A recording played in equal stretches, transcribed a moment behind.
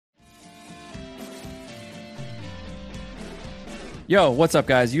Yo, what's up,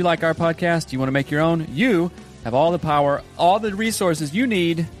 guys? You like our podcast? You want to make your own? You have all the power, all the resources you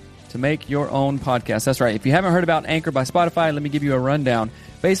need to make your own podcast. That's right. If you haven't heard about Anchor by Spotify, let me give you a rundown.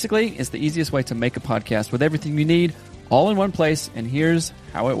 Basically, it's the easiest way to make a podcast with everything you need all in one place, and here's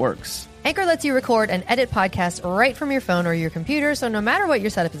how it works. Anchor lets you record and edit podcasts right from your phone or your computer, so no matter what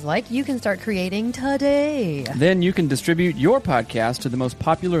your setup is like, you can start creating today. Then you can distribute your podcast to the most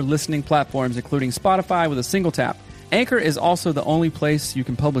popular listening platforms, including Spotify, with a single tap. Anchor is also the only place you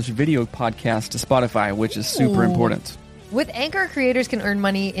can publish video podcasts to Spotify, which is super important. With Anchor, creators can earn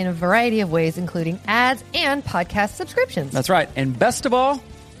money in a variety of ways, including ads and podcast subscriptions. That's right. And best of all,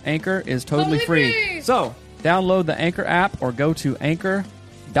 Anchor is totally free. So download the Anchor app or go to anchor.fm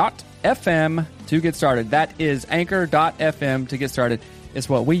to get started. That is anchor.fm to get started. It's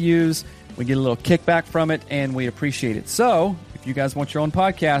what we use. We get a little kickback from it, and we appreciate it. So if you guys want your own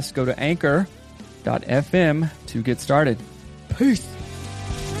podcast, go to anchor.fm to get started. Peace.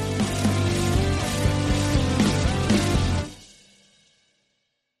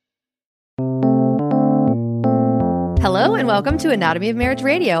 Hello and welcome to Anatomy of Marriage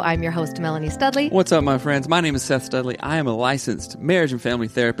Radio. I'm your host, Melanie Studley. What's up, my friends? My name is Seth Studley. I am a licensed marriage and family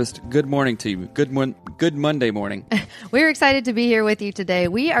therapist. Good morning to you. Good Monday morning. We're excited to be here with you today.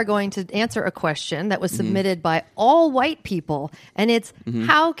 We are going to answer a question that was submitted by all white people, and it's,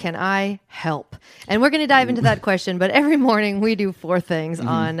 how can I help? And we're going to dive into that question, but every morning we do 4 things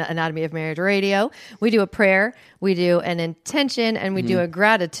on Anatomy of Marriage Radio. We do a prayer, we do an intention, and we do a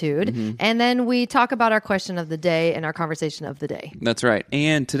gratitude, and then we talk about our question of the day and our conversation of the day. That's right.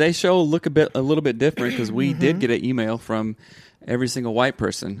 And today's show will look a little bit different because we did get an email from every single white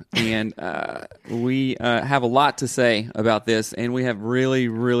person, and we have a lot to say about this, and we have really,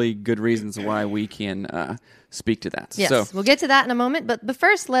 really good reasons why we can speak to that. Yes, so we'll get to that in a moment, but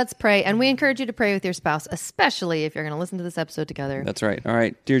first let's pray, and we encourage you to pray with your spouse, especially if you're going to listen to this episode together. That's right. All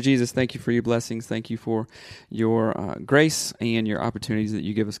right. Dear Jesus, thank you for your blessings. Thank you for your grace and your opportunities that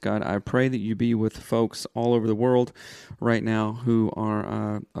you give us, God. I pray that you be with folks all over the world right now who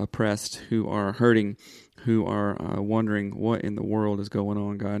are oppressed, who are hurting, who are wondering what in the world is going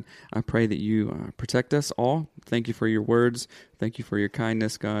on, God. I pray that you protect us all. Thank you for your words. Thank you for your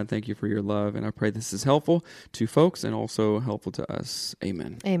kindness, God. Thank you for your love. And I pray this is helpful to folks and also helpful to us.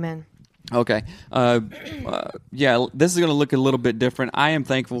 Amen. Amen. Okay. Yeah, this is going to look a little bit different. I am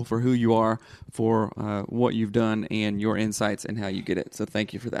thankful for who you are, for what you've done, and your insights and how you get it. So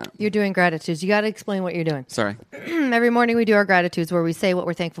thank you for that. You're doing gratitudes. You got to explain what you're doing. Sorry. Every morning we do our gratitudes where we say what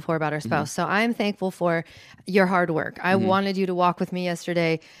we're thankful for about our spouse. So I'm thankful for your hard work. I wanted you to walk with me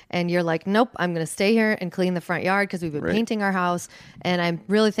yesterday, and you're like, nope, I'm going to stay here and clean the front yard because we've been painting our house. And I'm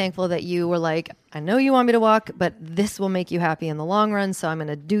really thankful that you were like, I know you want me to walk, but this will make you happy in the long run, so I'm going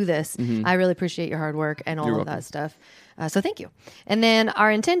to do this. I really appreciate your hard work and all of that stuff. So thank you. And then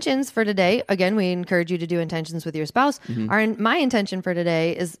our intentions for today, again, we encourage you to do intentions with your spouse. My intention for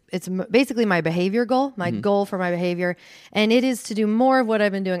today is, it's basically my behavior goal, my goal for my behavior, and it is to do more of what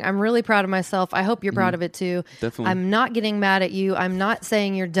I've been doing. I'm really proud of myself. I hope you're proud of it too. Definitely. I'm not getting mad at you. I'm not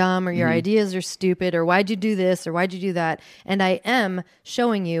saying you're dumb or your ideas are stupid or why'd you do this or why'd you do that. And I am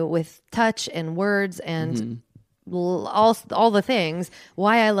showing you with touch and words and all the things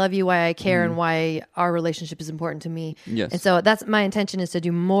why I love you, why I care, and why our relationship is important to me. Yes. And so that's my intention, is to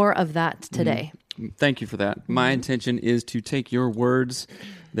do more of that today. Thank you for that. My intention is to take your words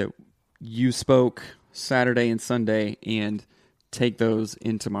that you spoke Saturday and Sunday and take those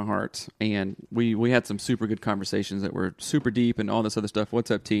into my heart. And we had some super good conversations that were super deep and all this other stuff. What's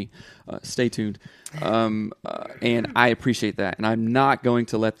up, T? Stay tuned. And I appreciate that. And I'm not going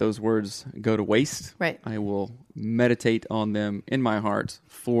to let those words go to waste. Right. I will meditate on them in my heart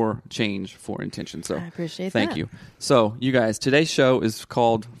for change, for intention. So I appreciate thank that. you. So you guys, today's show is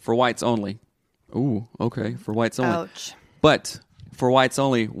called For Whites Only. Ooh, okay. For Whites Only. Ouch. But for whites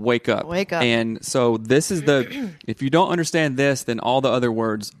only, wake up. Wake up. And so this is if you don't understand this, then all the other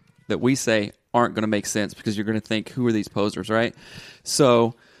words that we say aren't going to make sense because you're going to think, who are these posers, right?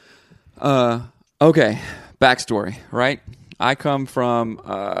 So, okay, backstory, right? I come from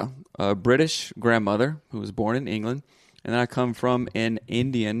a British grandmother who was born in England, and then I come from an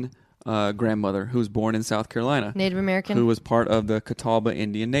Indian grandmother who was born in South Carolina. Native American. Who was part of the Catawba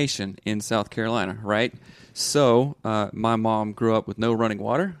Indian Nation in South Carolina, right? So my mom grew up with no running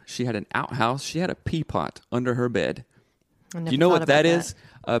water. She had an outhouse. She had a pea pot under her bed. Do you know what that is?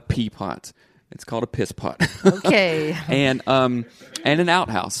 A pea pot. It's called a piss pot. Okay. And an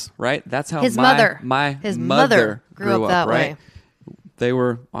outhouse, right? That's how his mother grew up that right? way. They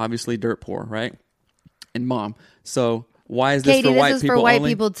were obviously dirt poor, right? And mom. So Why is this Katie, for white this is people for white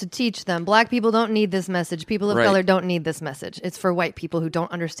only? people to teach them. Black people don't need this message. People of Right. color don't need this message. It's for white people who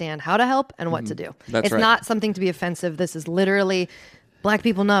don't understand how to help and what to do. That's it's right. not something to be offensive. This is literally black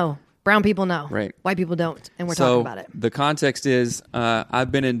people know, brown people know, Right. white people don't, and we're So talking about it. the context is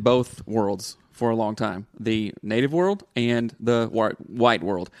I've been in both worlds for a long time, the native world and the white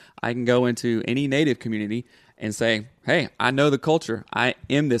world. I can go into any native community and say, hey, I know the culture. I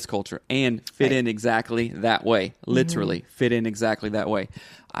am this culture and fit Right. in exactly that way. Literally fit in exactly that way.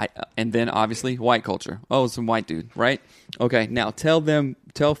 And then obviously white culture. Oh, some white dude, right? Okay, now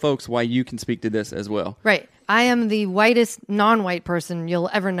tell folks why you can speak to this as well. Right. I am the whitest non-white person you'll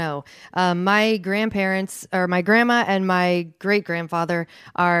ever know. My grandparents, or my grandma and my great-grandfather,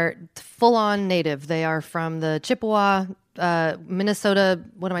 are full-on native. They are from the Chippewa, Minnesota,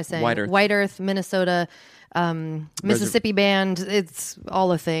 what am I saying? White Earth. Minnesota, Mississippi Band. It's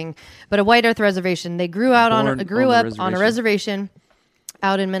all a thing. But a White Earth reservation. They grew up on a reservation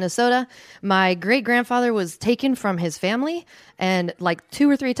out in Minnesota. My great-grandfather was taken from his family and like 2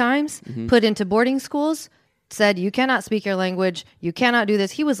 or 3 times put into boarding schools, said, you cannot speak your language. You cannot do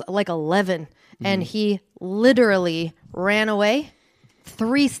this. He was like 11 and he literally ran away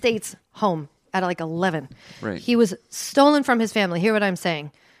 3 states home at like 11. Right. He was stolen from his family. Hear what I'm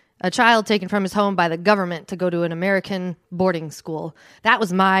saying. A child taken from his home by the government to go to an American boarding school. That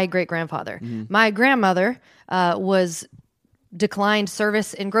was my great-grandfather. My grandmother was declined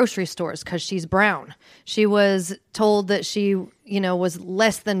service in grocery stores because she's brown. She was told that she, was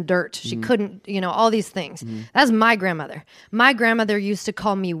less than dirt. She couldn't, all these things. That's my grandmother. My grandmother used to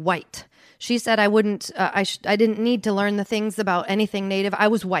call me white. She said I wouldn't, I didn't need to learn the things about anything native. I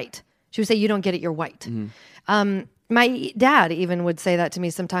was white. She would say, you don't get it, you're white. My dad even would say that to me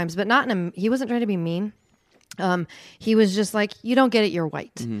sometimes, but not he wasn't trying to be mean. He was just like, you don't get it, you're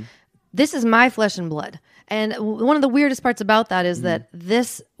white. This is my flesh and blood. And one of the weirdest parts about that is that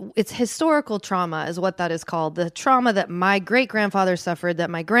it's historical trauma is what that is called. The trauma that my great-grandfather suffered, that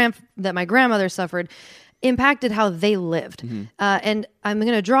my grandmother suffered, impacted how they lived. And I'm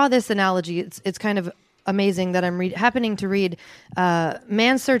going to draw this analogy. It's kind of amazing that I'm happening to read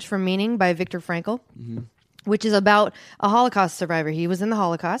Man's Search for Meaning by Viktor Frankl, which is about a Holocaust survivor. He was in the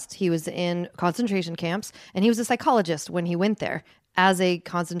Holocaust. He was in concentration camps, and he was a psychologist when he went there as a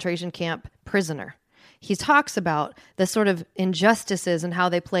concentration camp prisoner. He talks about the sort of injustices and how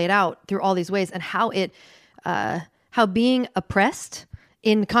they played out through all these ways, and how being oppressed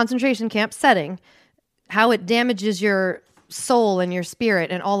in concentration camp setting, how it damages your soul and your spirit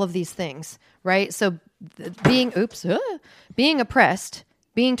and all of these things, right? So being oppressed,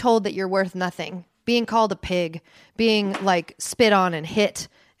 being told that you're worth nothing, being called a pig, being like spit on and hit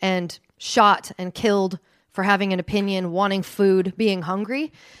and shot and killed for having an opinion, wanting food, being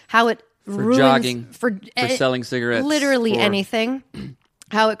hungry, how it ruins, jogging, for selling cigarettes, literally anything,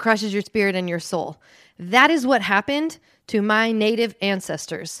 how it crushes your spirit and your soul. That is what happened to my native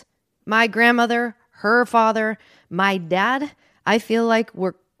ancestors. My grandmother, her father, my dad, I feel like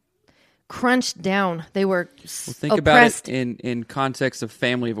were crunched down. They were think oppressed. about it in context of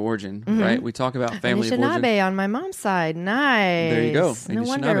family of origin, right? We talk about family of origin. Anishinaabe on my mom's side. Nice. There you go. No Anishinaabe.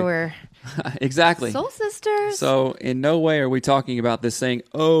 wonder we're exactly soul sisters. So in no way are we talking about this saying,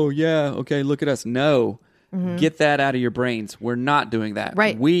 oh yeah, okay, look at us. No, get that out of your brains. We're not doing that.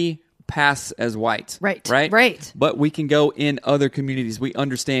 Right. We pass as white. Right. But we can go in other communities. We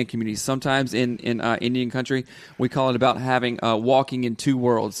understand communities. Sometimes in Indian country, we call it about having walking in 2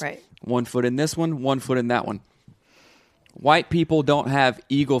 worlds. Right. 1 foot in this one foot in that one. White people don't have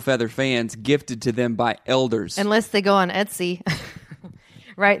eagle feather fans gifted to them by elders. Unless they go on Etsy.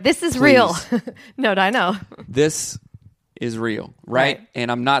 Right. This is Please. real. No, I know. This is real, right?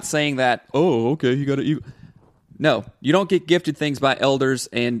 And I'm not saying that, oh, okay, you got to... No, you don't get gifted things by elders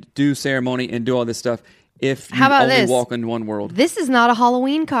and do ceremony and do all this stuff if you only walk in one world. This is not a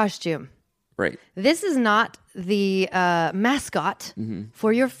Halloween costume. Right. This is not the mascot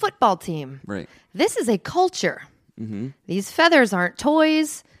for your football team. Right. This is a culture. These feathers aren't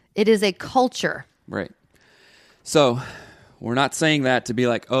toys. It is a culture. Right. So we're not saying that to be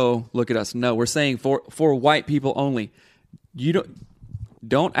like, oh, look at us. No, we're saying for white people only. You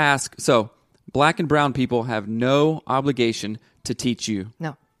don't ask. So black and brown people have no obligation to teach you.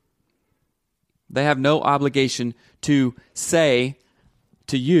 No. They have no obligation to say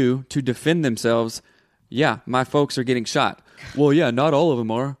to you to defend themselves. Yeah, my folks are getting shot. Well, yeah, not all of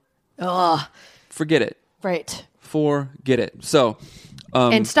them are. Ugh. Forget it. Right. Forget it. So,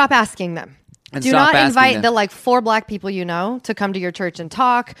 and stop asking them. Do not invite the 4 black people you know to come to your church and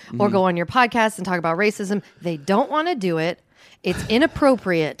talk or go on your podcast and talk about racism. They don't want to do it. It's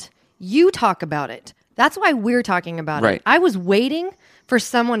inappropriate. You talk about it. That's why we're talking about Right. it. I was waiting for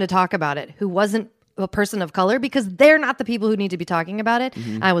someone to talk about it who wasn't a person of color because they're not the people who need to be talking about it.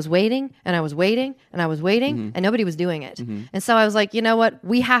 I was waiting and I was waiting and I was waiting and nobody was doing it. And so I was like, you know what?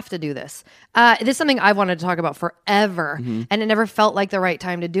 We have to do this. This is something I've wanted to talk about forever. And it never felt like the right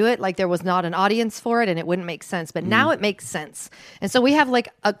time to do it. Like there was not an audience for it and it wouldn't make sense. But now it makes sense. And so we have like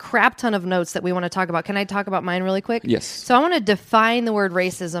a crap ton of notes that we want to talk about. Can I talk about mine really quick? Yes. So I want to define the word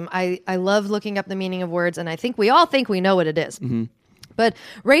racism. I love looking up the meaning of words and I think we all think we know what it is. But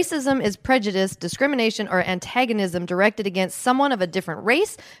racism is prejudice, discrimination, or antagonism directed against someone of a different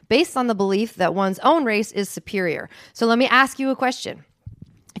race based on the belief that one's own race is superior. So let me ask you a question.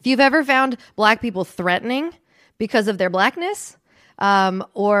 If you've ever found black people threatening because of their blackness,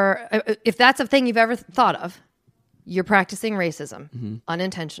 or if that's a thing you've ever thought of, you're practicing racism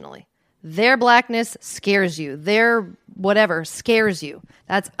unintentionally. Their blackness scares you. Their whatever scares you.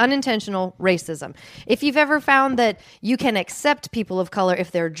 That's unintentional racism. If you've ever found that you can accept people of color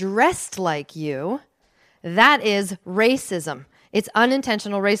if they're dressed like you, that is racism. It's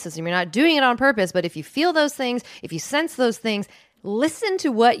unintentional racism. You're not doing it on purpose, but if you feel those things, if you sense those things, listen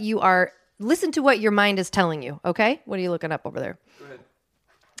to what your mind is telling you, okay? What are you looking up over there? Go ahead.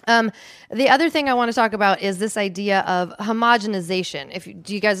 The other thing I want to talk about is this idea of homogenization.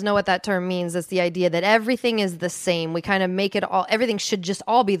 Do you guys know what that term means? It's the idea that everything is the same. We kind of make it all, everything should just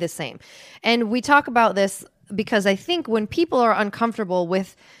all be the same. And we talk about this because I think when people are uncomfortable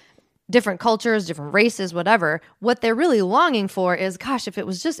with different cultures, different races, whatever, what they're really longing for is, gosh, if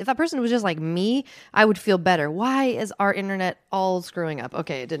that person was just like me, I would feel better. Why is our internet all screwing up?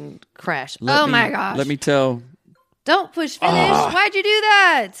 Okay, it didn't crash. My gosh. Let me tell. Don't push finish. Why'd you do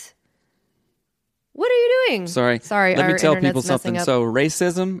that? What are you doing? Sorry. Let me tell people something. Up. So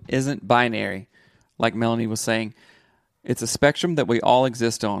racism isn't binary, like Melanie was saying. It's a spectrum that we all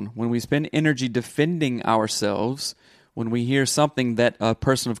exist on. When we spend energy defending ourselves, when we hear something that a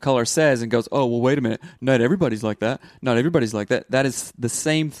person of color says and goes, oh, well, wait a minute, not everybody's like that. Not everybody's like that. That is the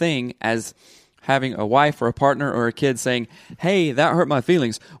same thing as having a wife or a partner or a kid saying, hey, that hurt my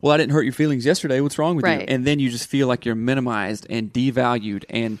feelings. Well, I didn't hurt your feelings yesterday. What's wrong with you? And then you just feel like you're minimized and devalued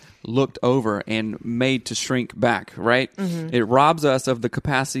and looked over and made to shrink back, right? It robs us of the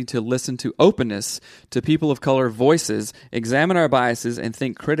capacity to listen to openness, to people of color voices, examine our biases, and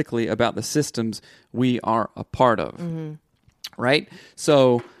think critically about the systems we are a part of, right?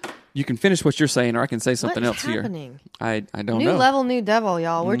 So you can finish what you're saying, or I can say something else happening? Here. I don't know. New level, new devil,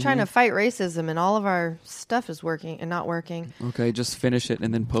 y'all. We're trying to fight racism, and all of our stuff is working and not working. Okay, just finish it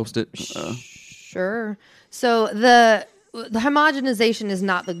and then post it. Sure. So the homogenization is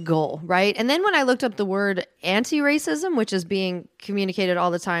not the goal, right? And then when I looked up the word anti-racism, which is being communicated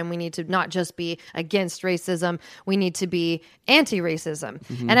all the time, we need to not just be against racism, we need to be anti-racism.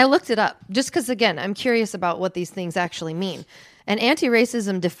 And I looked it up just because, again, I'm curious about what these things actually mean. And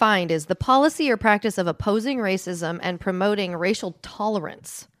anti-racism defined is the policy or practice of opposing racism and promoting racial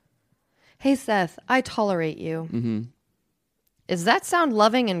tolerance. Hey, Seth, I tolerate you. Does that sound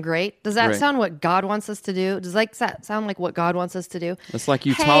loving and great? Does that sound what God wants us to do? Does that sound like what God wants us to do? It's like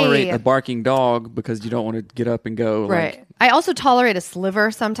you tolerate a barking dog because you don't want to get up and go. Right. Like, I also tolerate a sliver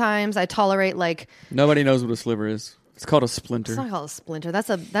sometimes. I tolerate nobody knows what a sliver is. It's called a splinter. It's not called a splinter.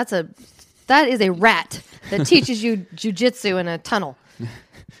 That is a rat that teaches you jujitsu in a tunnel.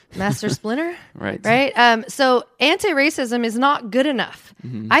 Master Splinter? Right. So anti-racism is not good enough.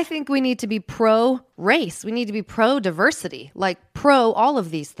 I think we need to be pro-race. We need to be pro-diversity, like pro all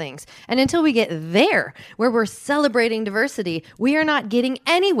of these things. And until we get there, where we're celebrating diversity, we are not getting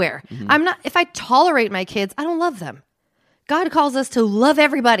anywhere. If I tolerate my kids, I don't love them. God calls us to love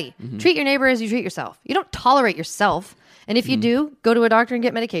everybody. Treat your neighbor as you treat yourself. You don't tolerate yourself. And if you do, go to a doctor and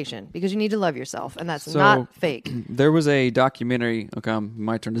get medication because you need to love yourself. And that's not fake. There was a documentary. Okay,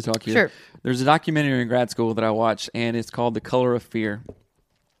 my turn to talk here. Sure. There's a documentary in grad school that I watched, and it's called The Color of Fear.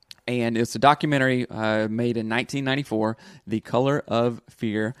 And it's a documentary made in 1994, The Color of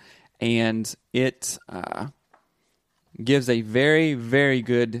Fear. And it gives a very, very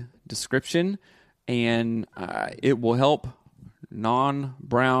good description, and it will help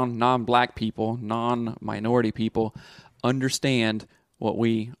non-brown, non-black people, non-minority people understand what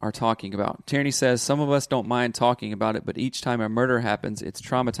we are talking about. Tierney says, some of us don't mind talking about it, but each time a murder happens, it's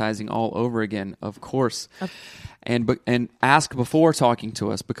traumatizing all over again, of course. Okay. And ask before talking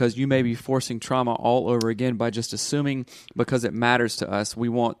to us, because you may be forcing trauma all over again by just assuming because it matters to us, we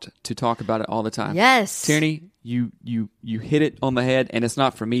want to talk about it all the time. Yes. Tierney, you hit it on the head, and it's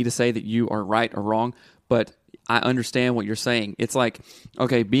not for me to say that you are right or wrong, but I understand what you're saying. It's like,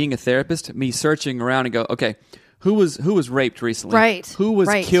 okay, being a therapist, me searching around and go, okay, Who was raped recently? Right. Who was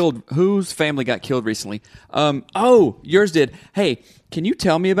killed? Whose family got killed recently? Yours did. Hey, can you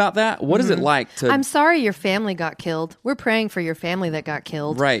tell me about that? What is it like to? I'm sorry your family got killed. We're praying for your family that got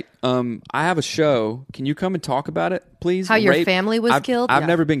killed. Right. I have a show. Can you come and talk about it, please? How your family was killed? I've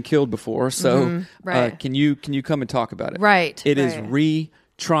never been killed before, so Right. Can you come and talk about it? Right. It is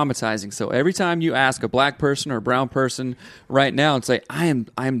traumatizing. So every time you ask a black person or a brown person right now and say, I'm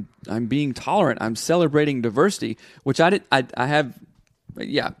being tolerant, I'm celebrating diversity, which I'm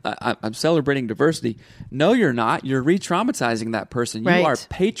celebrating diversity. No, you're not. You're re-traumatizing that person. You are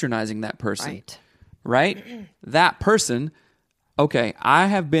patronizing that person. Right? That person, okay, I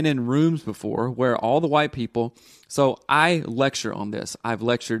have been in rooms before where all the white people, so I lecture on this. I've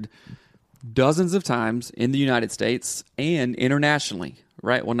lectured dozens of times in the United States and internationally,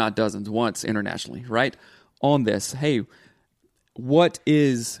 right? Well, not dozens, once internationally, right? On this. Hey, what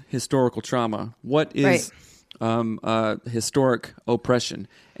is historical trauma? What is historic oppression?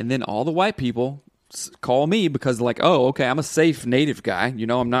 And then all the white people call me because like, oh, okay, I'm a safe native guy. You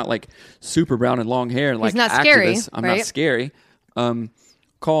know, I'm not like super brown and long hair and like not activist. Scary, I'm not scary.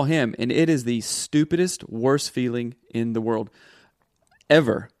 Call him. And it is the stupidest, worst feeling in the world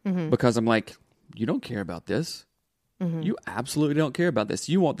ever, because I'm like, you don't care about this. You absolutely don't care about this.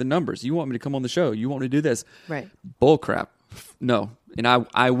 You want the numbers. You want me to come on the show. You want me to do this. Right. Bull crap. No. And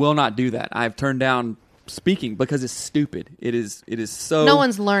I will not do that. I've turned down speaking because it's stupid. It is so... No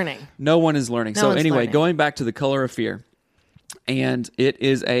one's learning. No one is learning. No so one's anyway, learning. Going back to The Color of Fear, and it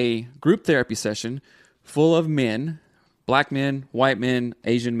is a group therapy session full of men, black men, white men,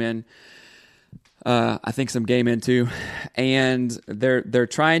 Asian men, I think some gay men too, and they're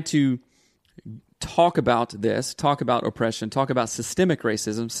trying to talk about this, talk about oppression, talk about systemic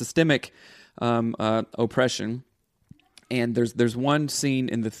racism, systemic oppression. And there's one scene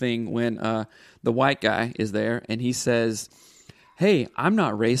in the thing when the white guy is there and he says, "Hey, I'm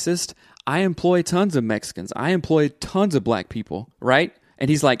not racist. I employ tons of Mexicans. I employ tons of black people, right?" And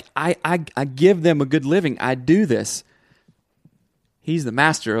he's like, I give them a good living. I do this. He's the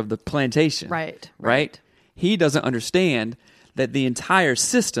master of the plantation. Right? He doesn't understand that the entire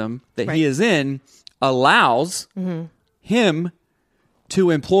system that he is in allows him to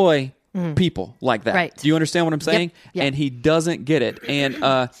employ people like that. Right. Do you understand what I'm saying? Yep. And he doesn't get it. And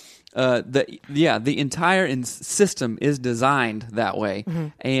the entire system is designed that way.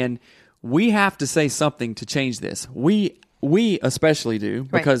 And we have to say something to change this. We especially do,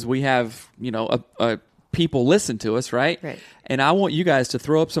 because we have, people listen to us, right? And I want you guys to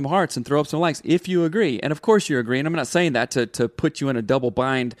throw up some hearts and throw up some likes if you agree. And of course you agree. And I'm not saying that to put you in a double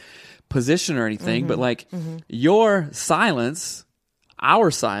bind position or anything, but like your silence,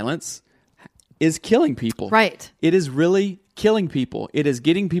 our silence, is killing people. Right. It is really killing people. It is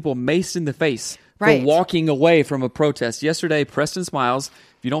getting people maced in the face for walking away from a protest. Yesterday, Preston Smiles,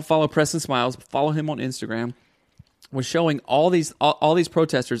 if you don't follow Preston Smiles, follow him on Instagram, was showing all these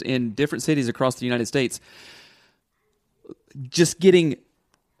protesters in different cities across the United States just getting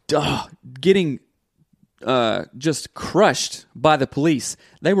just crushed by the police.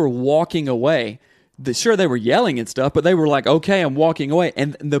 They were walking away. Sure, they were yelling and stuff, but they were like, "Okay, I'm walking away."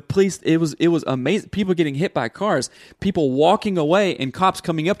 And the police, it was amazing. People getting hit by cars, people walking away, and cops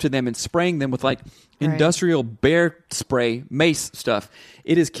coming up to them and spraying them with like industrial bear spray, mace stuff.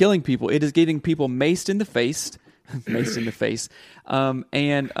 It is killing people. It is getting people maced in the face. Maced in the face.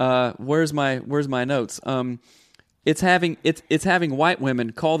 Where's my notes? It's having white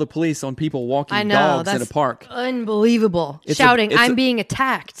women call the police on people walking dogs in a park. Unbelievable. Shouting, "I'm being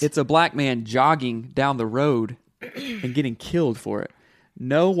attacked." It's a black man jogging down the road and getting killed for it.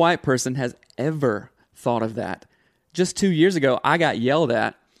 No white person has ever thought of that. Just 2 years ago, I got yelled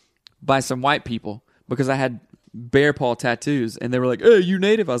at by some white people because I had bear paw tattoos, and they were like, "Hey, you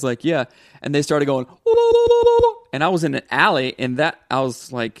native?" I was like, "Yeah." And they started going, and I was in an alley, and I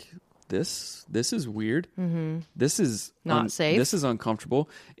was like, this is weird. This is not safe. This is uncomfortable.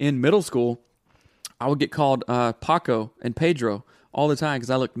 In middle school, I would get called Paco and Pedro all the time because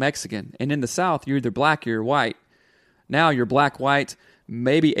I looked Mexican. And in the South, you're either black or you're white. Now you're black, white,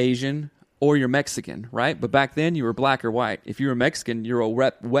 maybe Asian, or you're Mexican, right? But back then, you were black or white. If you were Mexican, you're a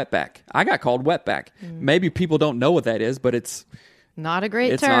wetback. I got called wetback. Maybe people don't know what that is, but it's not a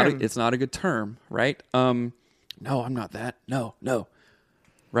great term. It's not a good term, right? No, I'm not that. No.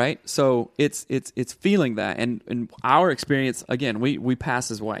 Right? So it's feeling that. And our experience, again, we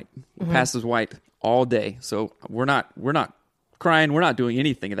pass as white. We pass as white all day. So we're not crying, we're not doing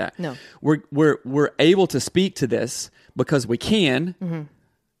anything of that. No. We're able to speak to this because we can.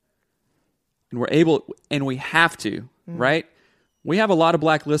 And we're able, and we have to, right? We have a lot of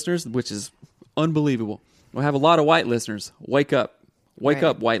black listeners, which is unbelievable. We'll have a lot of white listeners. Wake up. Wake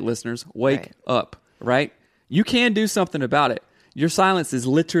up, white listeners. Wake up, right? You can do something about it. Your silence is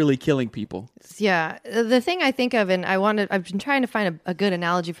literally killing people. Yeah. The thing I think of, and I've been trying to find a good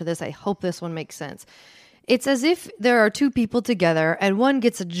analogy for this. I hope this one makes sense. It's as if there are two people together and one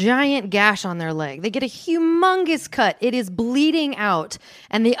gets a giant gash on their leg. They get a humongous cut. It is bleeding out.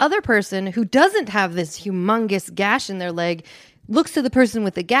 And the other person who doesn't have this humongous gash in their leg looks to the person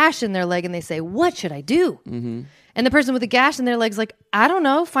with the gash in their leg and they say, what should I do? Mm-hmm. And the person with the gash in their leg's like, I don't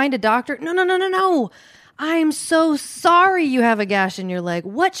know, find a doctor. No. I'm so sorry you have a gash in your leg.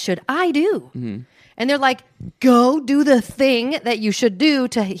 What should I do? Mm-hmm. And they're like, go do the thing that you should do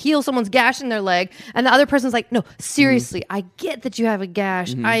to heal someone's gash in their leg. And the other person's like, no, seriously, I get that you have a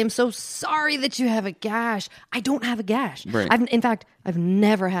gash. I am so sorry that you have a gash. I don't have a gash. Right. In fact, I've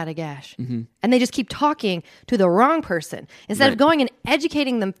never had a gash. And they just keep talking to the wrong person. Instead of going and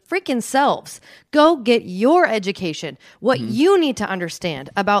educating them freaking selves, go get your education, what you need to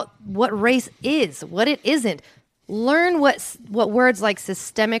understand about what race is, what it isn't. Learn what words like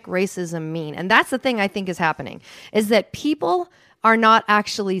systemic racism mean. And that's the thing I think is happening, is that people are not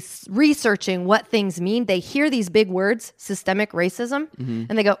actually researching what things mean. They hear these big words, systemic racism,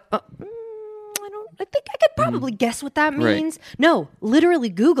 and they go, I think I could probably guess what that means. Right. No, literally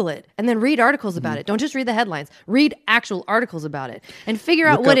Google it and then read articles about it. Don't just read the headlines. Read actual articles about it and figure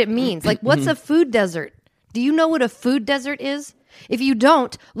out what it means. Like, what's a food desert? Do you know what a food desert is? If you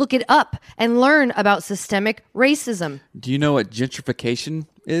don't, look it up and learn about systemic racism. Do you know what gentrification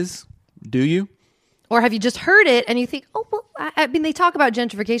is? Do you? Or have you just heard it and you think, oh, well, I mean, they talk about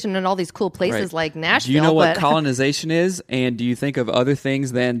gentrification in all these cool places like Nashville. Do you know what colonization is? And do you think of other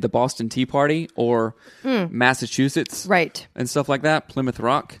things than the Boston Tea Party or Massachusetts? Right. And stuff like that? Plymouth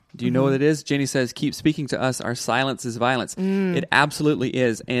Rock? Do you know what it is? Jenny says, keep speaking to us. Our silence is violence. It absolutely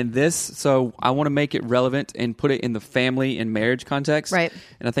is. And so I want to make it relevant and put it in the family and marriage context. Right.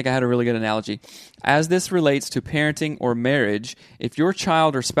 And I think I had a really good analogy. As this relates to parenting or marriage, if your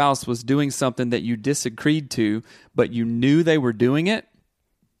child or spouse was doing something that you disagreed to, but you knew they were doing it,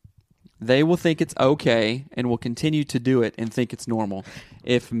 they will think it's okay and will continue to do it and think it's normal.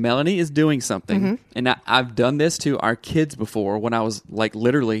 If Melanie is doing something, and I've done this to our kids before when I was like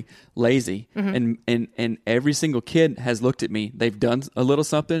literally lazy, and every single kid has looked at me. They've done a little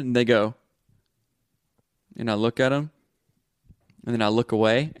something and they go, and I look at them, and then I look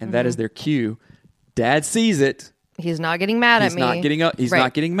away, and that is their cue. Dad sees it. He's not getting mad at me. He's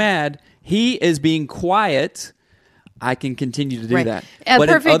not getting mad. He is being quiet. I can continue to do that. But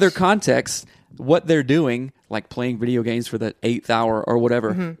in other contexts, what they're doing, like playing video games for the 8th hour or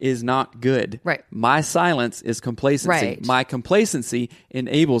whatever, is not good. Right. My silence is complacency. Right. My complacency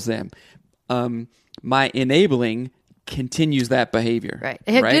enables them. My enabling continues that behavior. Right.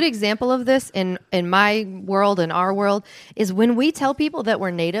 A good example of this in my world, in our world, is when we tell people that we're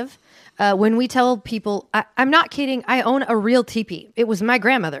Native. When we tell people, I'm not kidding, I own a real teepee. It was my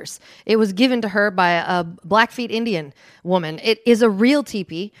grandmother's. It was given to her by a Blackfeet Indian woman. It is a real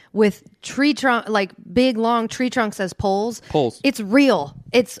teepee with tree trunk, like big long tree trunks as poles. It's real.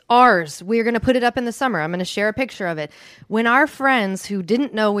 It's ours. We're going to put it up in the summer. I'm going to share a picture of it. When our friends who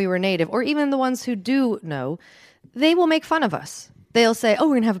didn't know we were Native, or even the ones who do know, they will make fun of us. They'll say, oh,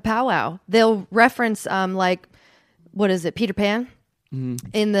 we're going to have a powwow. They'll reference, what is it, Peter Pan?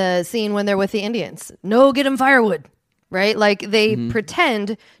 In the scene when they're with the Indians. No, get them firewood, right? Like they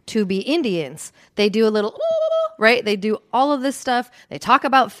pretend to be Indians. They do a little, right? They do all of this stuff. They talk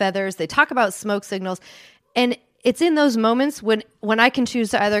about feathers. They talk about smoke signals. And it's in those moments when I can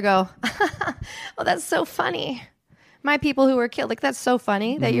choose to either go, oh, that's so funny. My people who were killed, like that's so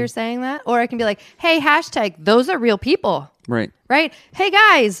funny that you're saying that. Or I can be like, hey, hashtag, those are real people. Right. Right? Hey,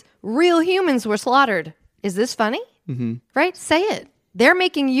 guys, real humans were slaughtered. Is this funny? Right? Say it. They're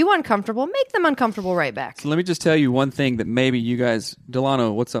making you uncomfortable. Make them uncomfortable right back. So let me just tell you one thing that maybe you guys...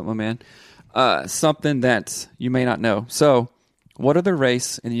 Delano, what's up, my man? Something that you may not know. So, what other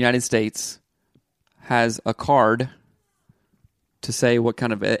race in the United States has a card to say what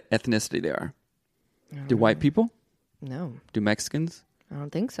kind of ethnicity they are? Do white people? No. Do Mexicans? I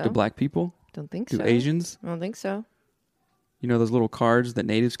don't think so. Do black people? Don't think so. Do Asians? I don't think so. You know those little cards that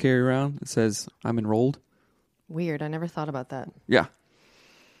natives carry around that says, I'm enrolled? Weird. I never thought about that. Yeah.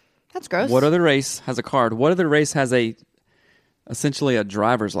 That's gross. What other race has a card? What other race has essentially a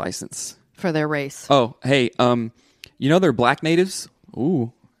driver's license? For their race. Oh, hey, you know they're black natives?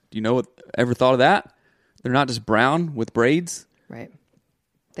 Ooh. Do you know ever thought of that? They're not just brown with braids? Right.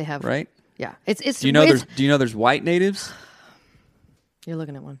 They have. Right? Yeah. It's Do you know there's white natives? You're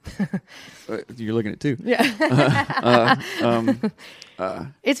looking at one. You're looking at two. Yeah.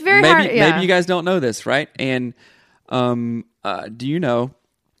 It's very hard. Yeah. Maybe you guys don't know this, right? And do you know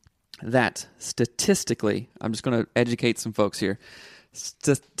that statistically, I'm just going to educate some folks here.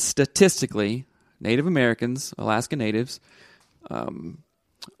 Statistically, Native Americans, Alaska Natives,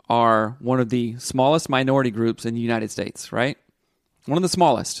 are one of the smallest minority groups in the United States, right? One of the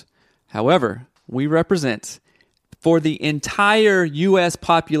smallest. However, we represent, for the entire U.S.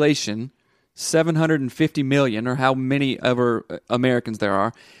 population, 750 million, or how many ever Americans there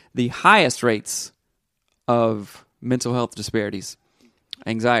are, the highest rates of mental health disparities,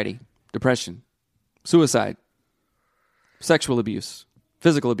 anxiety, depression, suicide, sexual abuse,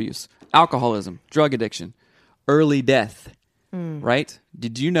 physical abuse, alcoholism, drug addiction, early death, right?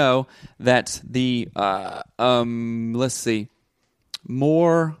 Did you know that the, let's see,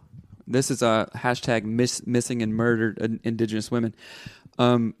 more, this is a hashtag missing and murdered indigenous women,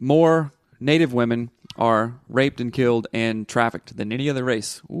 more Native women are raped and killed and trafficked than any other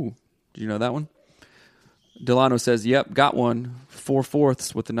race. Ooh, did you know that one? Delano says, yep, got one.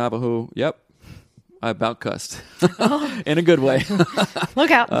 4/4 with the Navajo. Yep. I about cussed. In a good way.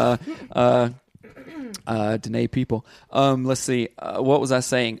 Look out. Dene people. Let's see. What was I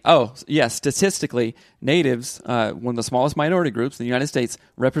saying? Oh, yes. Statistically, Natives, one of the smallest minority groups in the United States,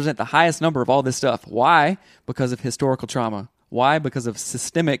 represent the highest number of all this stuff. Why? Because of historical trauma. Why? Because of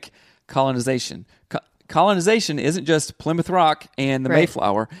systemic colonization. Colonization isn't just Plymouth Rock and the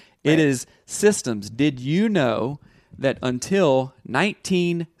Mayflower. It is systems. Did you know that until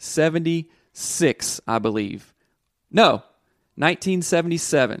 1976, I believe, no,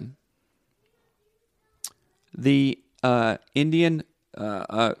 1977, the Indian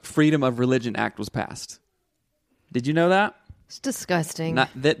Freedom of Religion Act was passed. Did you know that? It's disgusting.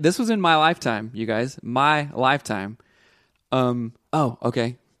 This was in my lifetime, you guys. My lifetime. Oh,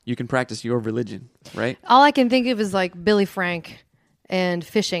 okay. You can practice your religion, right? All I can think of is like Billy Frank and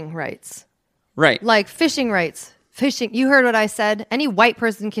fishing rights. Right. Like fishing rights. Fishing. You heard what I said. Any white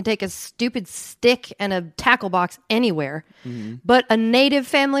person can take a stupid stick and a tackle box anywhere. Mm-hmm. But a Native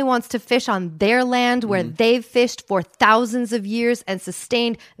family wants to fish on their land where they've fished for thousands of years and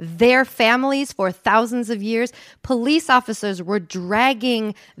sustained their families for thousands of years. Police officers were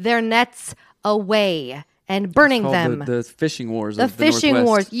dragging their nets away and burning them. The fishing wars. The fishing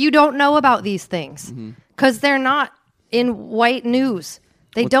Northwest. wars. You don't know about these things because they're not in white news.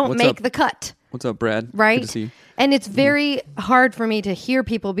 They don't make the cut. What's up, Brad? Right? Good to see you. And it's very hard for me to hear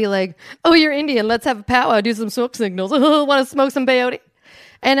people be like, oh, you're Indian. Let's have a powwow, do some smoke signals. Oh, want to smoke some peyote?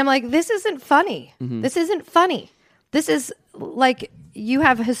 And I'm like, this isn't funny. This isn't funny. This is like you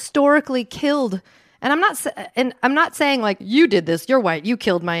have historically killed. And I'm not saying like you did this, you're white, you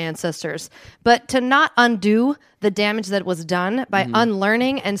killed my ancestors. But to not undo the damage that was done by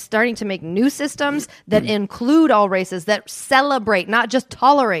unlearning and starting to make new systems that include all races, that celebrate, not just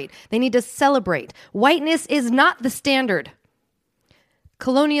tolerate. They need to celebrate. Whiteness is not the standard.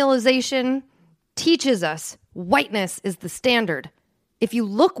 Colonialization teaches us whiteness is the standard. If you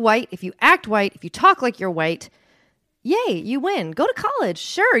look white, if you act white, if you talk like you're white, yay, you win. Go to college.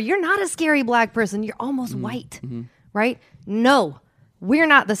 Sure, you're not a scary black person. You're almost white, right? No, we're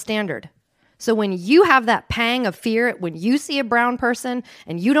not the standard. So when you have that pang of fear, when you see a brown person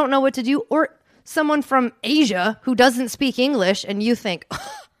and you don't know what to do, or someone from Asia who doesn't speak English and you think,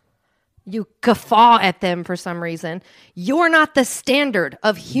 you guffaw at them for some reason, you're not the standard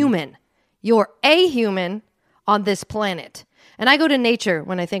of human. You're a human on this planet. And I go to nature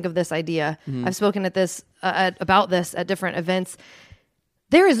when I think of this idea. I've spoken at this about this at different events.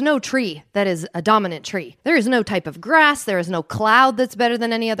 There is no tree that is a dominant tree. There is no type of grass. There is no cloud that's better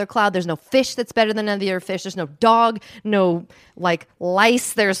than any other cloud. There's no fish that's better than any other fish. There's no dog, no like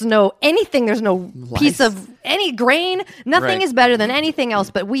lice. There's no anything. There's no piece of any grain. Nothing is better than anything else.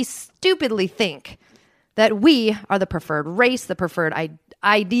 But we stupidly think that we are the preferred race, the preferred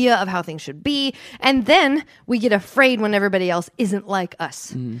idea of how things should be. And then we get afraid when everybody else isn't like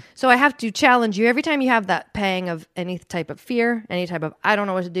us. So I have to challenge you every time you have that pang of any type of fear, any type of, I don't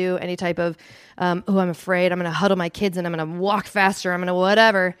know what to do, any type of, I'm afraid, I'm going to huddle my kids and I'm going to walk faster, I'm going to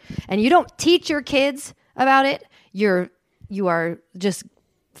whatever. And you don't teach your kids about it. You are just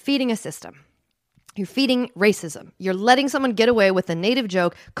feeding a system. You're feeding racism. You're letting someone get away with a native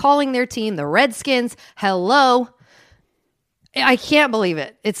joke, calling their team the Redskins. Hello. I can't believe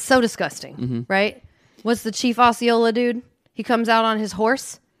it. It's so disgusting, right? What's the Chief Osceola dude? He comes out on his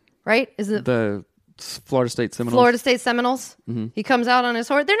horse, right? Is it the Florida State Seminoles? Florida State Seminoles. He comes out on his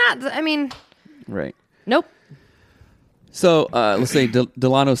horse. They're not, I mean. Right. Nope. So let's see.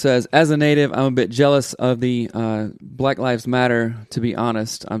 Delano says, as a native, I'm a bit jealous of the Black Lives Matter. To be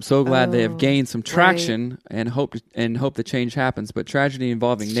honest, I'm so glad they have gained some traction and hope the change happens. But tragedy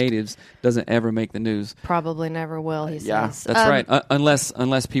involving natives doesn't ever make the news. Probably never will. He says. That's right.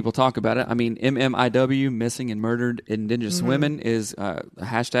 Unless people talk about it. I mean, MMIW, missing and murdered Indigenous women, is a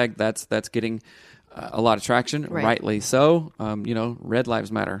hashtag that's getting a lot of traction. Right. Rightly so. Red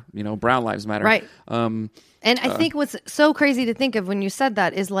lives matter. Brown lives matter. Right. And I think what's so crazy to think of when you said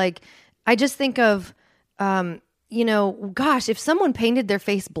that is like, I just think of, gosh, if someone painted their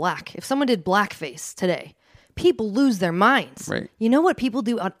face black, if someone did blackface today, people lose their minds. Right. You know what people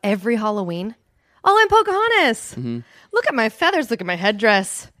do on every Halloween? Oh, I'm Pocahontas. Mm-hmm. Look at my feathers. Look at my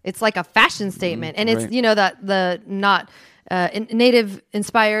headdress. It's like a fashion statement. And it's, that not native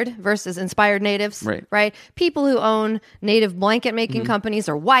inspired versus inspired natives, right? People who own native blanket making companies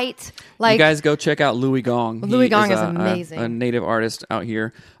are white. Like, you guys go check out Louis Gong. Louis Gong is amazing. A native artist out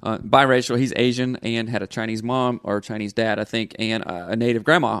here, biracial. He's Asian and had a Chinese mom or Chinese dad, I think, and a native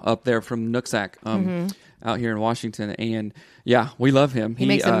grandma up there from Nooksack, out here in Washington. And yeah, we love him. He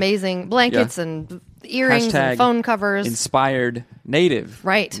makes amazing blankets and earrings and phone covers. Inspired native,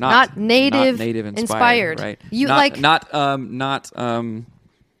 right? Not native inspired. Right? You not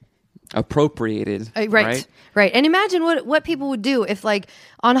appropriated. Right. And imagine what people would do if, like,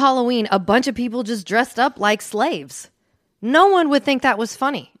 on Halloween, a bunch of people just dressed up like slaves. No one would think that was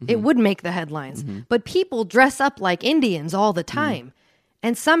funny. Mm-hmm. It would make the headlines. Mm-hmm. But people dress up like Indians all the time. Mm-hmm.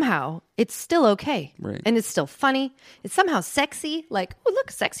 And somehow it's still okay. Right. And it's still funny. It's somehow sexy. Like, oh,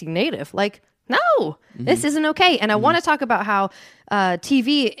 look, sexy native. Like, no, this isn't okay. And I want to talk about how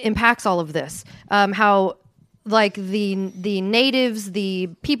TV impacts all of this. How, like, the natives, the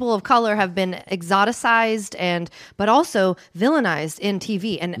people of color have been exoticized but also villainized in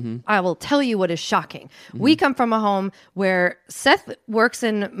TV. And I will tell you what is shocking. We come from a home where Seth works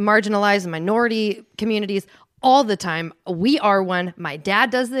in marginalized minority communities all the time. We are one. My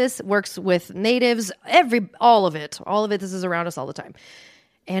dad does this, works with natives, all of it. This is around us all the time.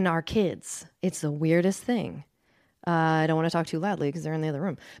 And our kids, it's the weirdest thing. I don't want to talk too loudly because they're in the other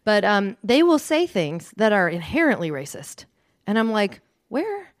room. But they will say things that are inherently racist. And I'm like,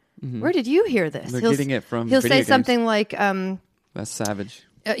 where did you hear this? They're getting it from He'll video say games. Something like... that's savage.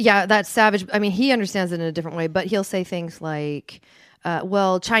 Yeah, that's savage. I mean, he understands it in a different way. But he'll say things like,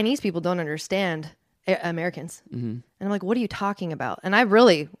 Chinese people don't understand Americans. And I'm like, what are you talking about? And I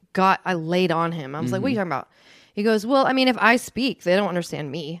laid on him. I was like, what are you talking about? He goes, well, I mean, if I speak, they don't understand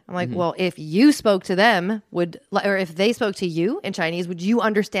me. I'm like, well, if you spoke to them, or if they spoke to you in Chinese, would you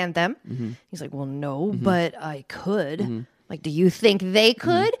understand them? He's like, well, no, but I could. Like, do you think they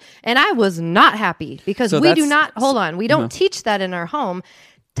could? And I was not happy because we don't teach that in our home.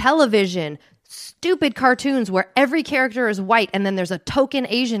 Television, stupid cartoons where every character is white and then there's a token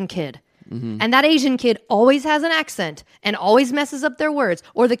Asian kid. And that Asian kid always has an accent and always messes up their words.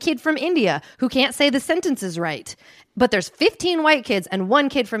 Or the kid from India who can't say the sentences right. But there's 15 white kids and one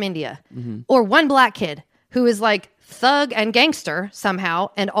kid from India. Or one black kid who is like thug and gangster somehow.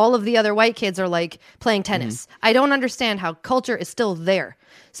 And all of the other white kids are like playing tennis. I don't understand how culture is still there.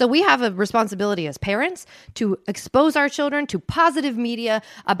 So we have a responsibility as parents to expose our children to positive media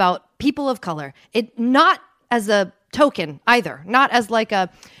about people of color. It not as a token either, not as like all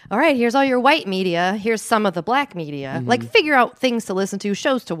right, here's all your white media, here's some of the black media. Like, figure out things to listen to,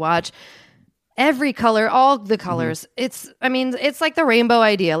 shows to watch, every color, all the colors. It's like the rainbow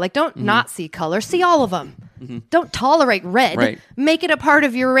idea. Like, don't not see color, see all of them. Don't tolerate red. Make it a part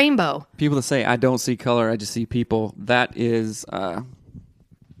of your rainbow. People that say, I don't see color, I just see people, that is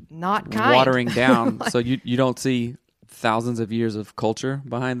not kind. Watering down. So you don't see thousands of years of culture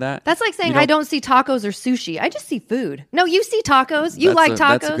behind that. That's like saying I don't see tacos or sushi. I just see food. No, you see tacos. You like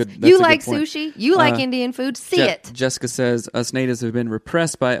tacos. You like sushi. You like Indian food. See it. Jessica says, us natives have been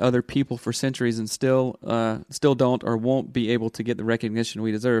repressed by other people for centuries and still don't or won't be able to get the recognition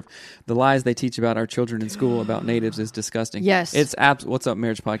we deserve. The lies they teach about our children in school about natives is disgusting. Yes. It's what's up,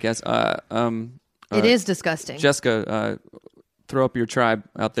 Marriage Podcast? It is disgusting. Jessica, throw up your tribe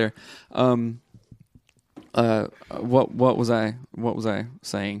out there. What was I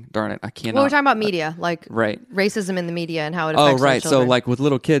saying? Darn it, I cannot. Well, we're talking about media, like racism in the media and how it affects right. children. So like with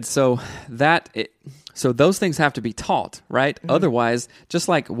little kids, so those things have to be taught, right? Otherwise, just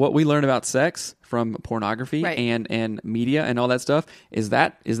like what we learn about sex from pornography and media and all that stuff, is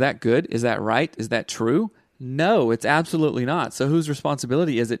that good? Is that right? Is that true? No, it's absolutely not. So whose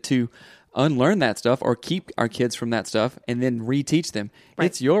responsibility is it to unlearn that stuff or keep our kids from that stuff and then reteach them. Right.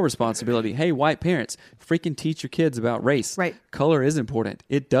 It's your responsibility. Hey, white parents, freaking teach your kids about race. Right. Color is important.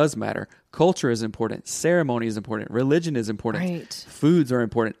 It does matter. Culture is important. Ceremony is important. Religion is important. Right. Foods are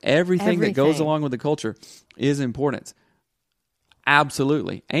important. Everything that goes along with the culture is important.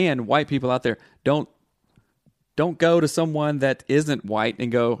 Absolutely. And white people out there, don't go to someone that isn't white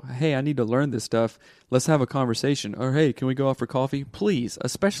and go, hey, I need to learn this stuff. Let's have a conversation. Or, hey, can we go out for coffee? Please,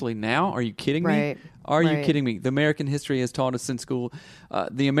 especially now. Are you kidding me? Are you kidding me? The American history is taught us in school.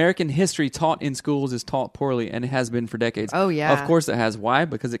 The American history taught in schools is taught poorly, and it has been for decades. Oh, yeah. Of course it has. Why?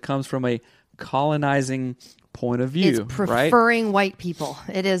 Because it comes from a colonizing point of view. It's preferring right? white people.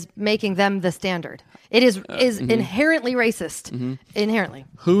 It is making them the standard. It is inherently racist. Inherently.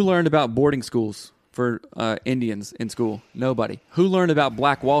 Who learned about boarding schools for Indians in school? Nobody. Who learned about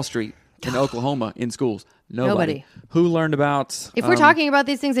Black Wall Street in Oklahoma in schools? Nobody. Who learned about... If we're talking about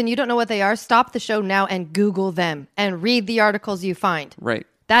these things and you don't know what they are, stop the show now and Google them and read the articles you find. Right.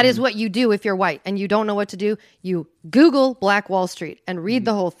 That is what you do if you're white and you don't know what to do. You Google Black Wall Street and read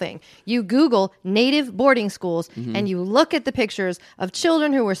the whole thing. You Google native boarding schools and you look at the pictures of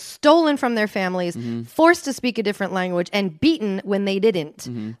children who were stolen from their families, forced to speak a different language, and beaten when they didn't.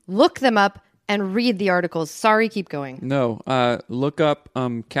 Look them up and read the articles. Sorry, keep going. No. Look up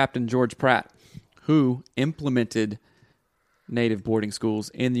Captain George Pratt, who implemented native boarding schools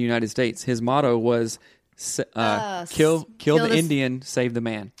in the United States. His motto was... kill the Indian, save the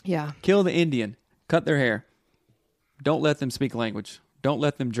man. Yeah. Kill the Indian, cut their hair. Don't let them speak language. Don't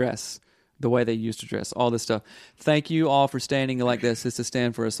let them dress the way they used to dress. All this stuff. Thank you all for standing like this. It's a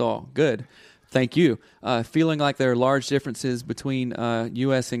stand for us all. Good. Thank you. Feeling like there are large differences between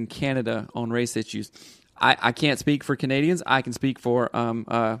U.S. and Canada on race issues. I can't speak for Canadians. I can speak for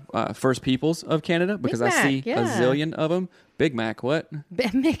First Peoples of Canada because I see a zillion of them. Big Mac, what?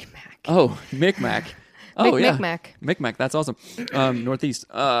 Micmac. Oh, Micmac. Oh, yeah. Micmac. Micmac, that's awesome. Northeast.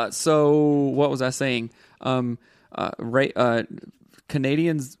 So what was I saying?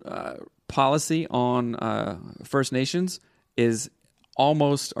 Canadians' policy on First Nations is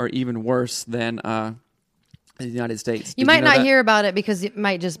almost or even worse than the United States. You might not hear about it because it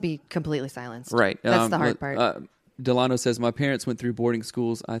might just be completely silenced. Right. That's the hard part. Delano says, my parents went through boarding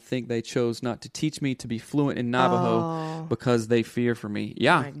schools. I think they chose not to teach me to be fluent in Navajo because they fear for me.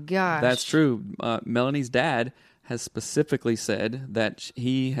 Yeah, my gosh. That's true. Melanie's dad has specifically said that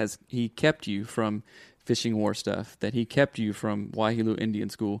he kept you from fishing war stuff, that he kept you from Waihilu Indian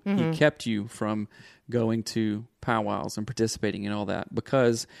School. He kept you from going to powwows and participating in all that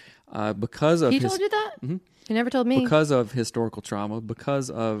because of he told you that? He never told me. Because of historical trauma, because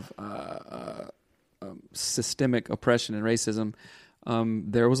of systemic oppression and racism,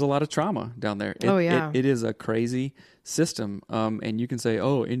 there was a lot of trauma down there. It is a crazy system, and you can say,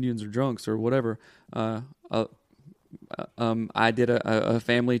 "Oh, Indians are drunks" or whatever. I did a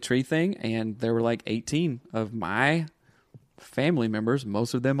family tree thing, and there were like 18 of my family members,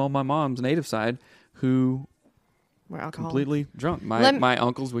 most of them on my mom's native side, who were completely drunk. My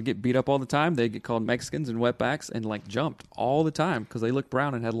uncles would get beat up all the time. They'd get called Mexicans and wetbacks and like jumped all the time because they looked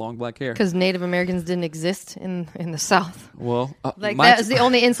brown and had long black hair. Because Native Americans didn't exist in the South. Well, that is the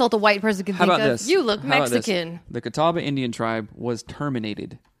only insult a white person can think of. This? You look Mexican. The Catawba Indian tribe was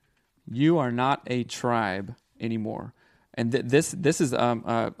terminated. You are not a tribe anymore. And this is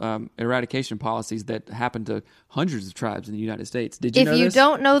eradication policies that happen to hundreds of tribes in the United States. Did you know this? If you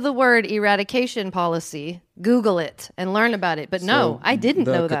don't know the word eradication policy, Google it and learn about it. But no, I didn't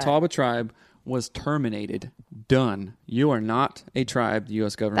know that. The Catawba tribe was terminated. Done. You are not a tribe, the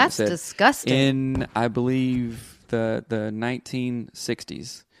U.S. government said. That's disgusting. In, I believe, the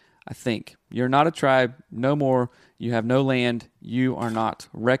 1960s, I think. You're not a tribe. No more. You have no land. You are not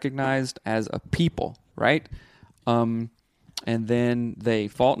recognized as a people, right? And then they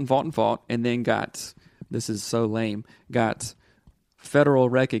fought, and then got, this is so lame, got federal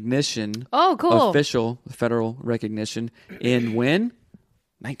recognition. Oh, cool. Official federal recognition in when?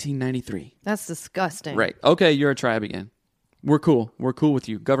 1993. That's disgusting. Right. Okay, you're a tribe again. We're cool. We're cool with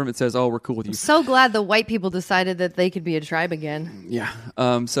you. Government says, oh, we're cool with you. I'm so glad the white people decided that they could be a tribe again. Yeah.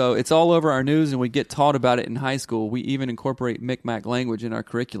 So it's all over our news, and we get taught about it in high school. We even incorporate Micmac language in our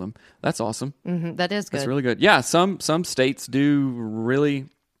curriculum. That's awesome. That is good. That's really good. Yeah, some states do really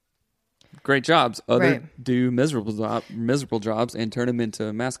great jobs. Others do miserable jobs and turn them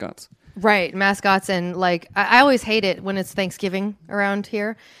into mascots. Right, mascots, and like I always hate it when it's Thanksgiving around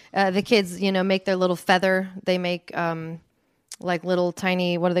here. The kids, make their little feather. They make like little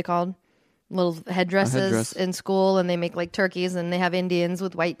tiny, what are they called? Little headdresses in school, and they make like turkeys, and they have Indians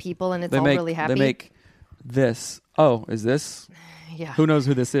with white people, and it's all really happy. They make this. Oh, is this? Yeah. Who knows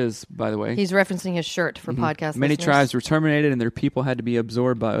who this is, by the way? He's referencing his shirt for podcast Many listeners. tribes were terminated and their people had to be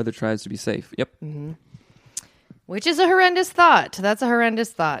absorbed by other tribes to be safe. Yep. Which is a horrendous thought. That's a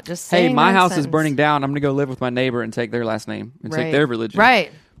horrendous thought. Just saying Hey, my that house is sentence. burning down. I'm going to go live with my neighbor and take their last name and take their religion.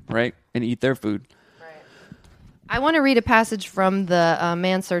 Right. Right? And eat their food. I want to read a passage from the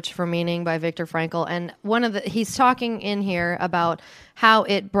Man's Search for Meaning by Viktor Frankl, and he's talking in here about how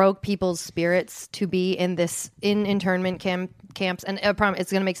it broke people's spirits to be in internment camps, and I promise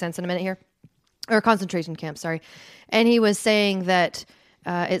it's going to make sense in a minute here, or concentration camps, sorry. And he was saying that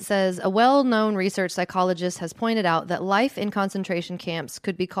it says, a well-known research psychologist has pointed out that life in concentration camps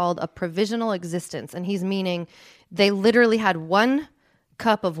could be called a provisional existence, and he's meaning they literally had one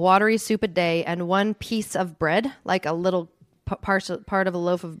cup of watery soup a day and one piece of bread, like a little part of a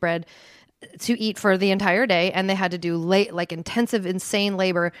loaf of bread, to eat for the entire day, and they had to do intensive, insane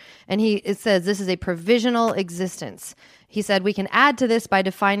labor. And it says this is a provisional existence. He said we can add to this by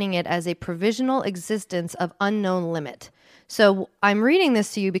defining it as a provisional existence of unknown limit. So I'm reading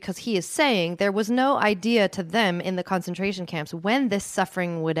this to you because he is saying there was no idea to them in the concentration camps when this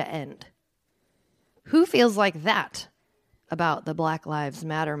suffering would end. Who feels like that about the Black Lives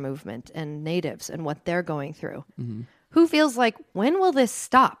Matter movement and natives and what they're going through? Mm-hmm. Who feels like, when will this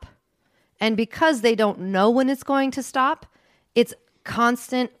stop? And because they don't know when it's going to stop, it's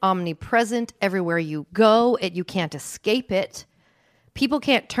constant, omnipresent, everywhere you go. You can't escape it. People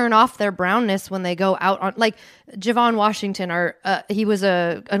can't turn off their brownness when they go out on, like Javon Washington, he was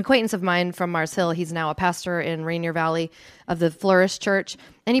an acquaintance of mine from Mars Hill. He's now a pastor in Rainier Valley of the Flourish Church.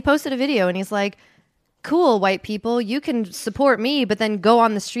 And he posted a video and he's like, cool, white people, you can support me, but then go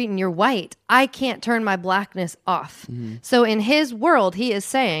on the street and you're white. I can't turn my blackness off. Mm-hmm. So in his world, he is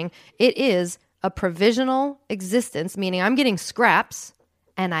saying it is a provisional existence, meaning I'm getting scraps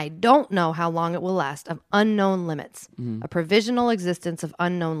and I don't know how long it will last, of unknown limits. Mm-hmm. A provisional existence of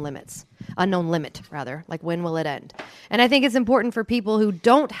unknown limits. Unknown limit, rather. Like, when will it end? And I think it's important for people who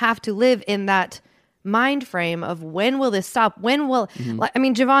don't have to live in that mind frame of when will this stop? When will... Mm-hmm. I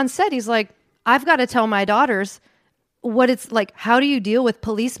mean, Javon said, he's like, I've got to tell my daughters what it's like. How do you deal with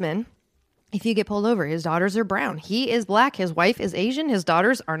policemen if you get pulled over? His daughters are brown. He is black. His wife is Asian. His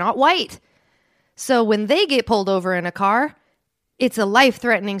daughters are not white. So when they get pulled over in a car, it's a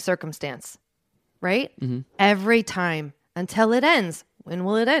life-threatening circumstance, right? Mm-hmm. Every time until it ends. When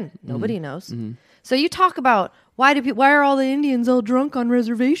will it end? Nobody knows. Mm-hmm. So you talk about why are all the Indians all drunk on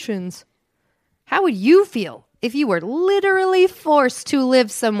reservations? How would you feel if you were literally forced to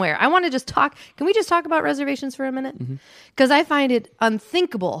live somewhere? I want to just talk. Can we just talk about reservations for a minute? Because I find it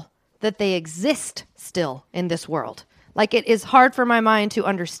unthinkable that they exist still in this world. Like, it is hard for my mind to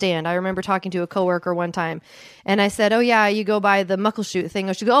understand. I remember talking to a coworker one time, and I said, oh, yeah, you go by the Muckleshoot thing.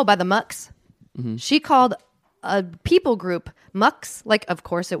 Or she go, oh, by the Mucks. Mm-hmm. She called a people group Mucks. Like, of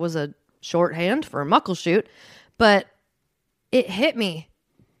course, it was a shorthand for Muckleshoot, but it hit me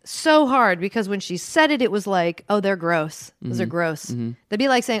so hard because when she said it, it was like, oh, they're gross. Those are gross. Mm-hmm. They'd be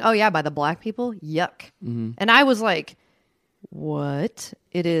like saying, oh, yeah, by the black people? Yuck. Mm-hmm. And I was like, what?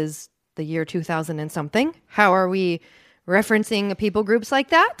 It is the year 2000 and something. How are we referencing people groups like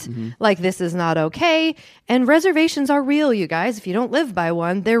that? Mm-hmm. Like, this is not okay. And reservations are real, you guys. If you don't live by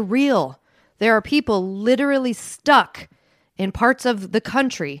one, they're real. There are people literally stuck in parts of the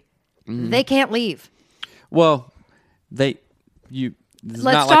country. Mm-hmm. They can't leave. Well, let's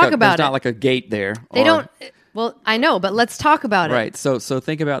talk about it. There's not like a gate there. They don't. Well, I know, but let's talk about it. Right. So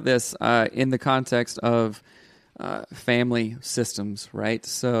think about this in the context of family systems, right?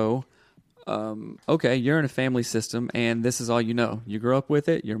 So, okay, you're in a family system, and this is all you know. You grew up with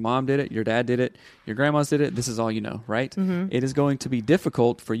it. Your mom did it. Your dad did it. Your grandmas did it. This is all you know, right? Mm-hmm. It is going to be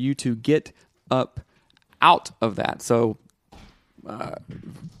difficult for you to get up out of that. So,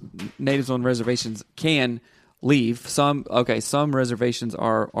 natives on reservations can leave. Some reservations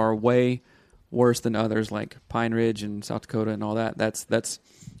are way worse than others, like Pine Ridge and South Dakota and all that.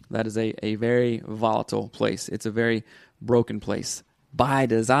 That is a very volatile place. It's a very broken place by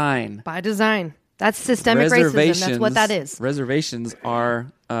design. By design. That's systemic racism. That's what that is. Reservations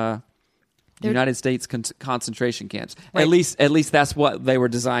are United States concentration camps. Right. At least that's what they were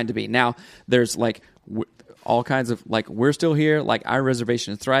designed to be. Now, there's like all kinds of, like, we're still here, like our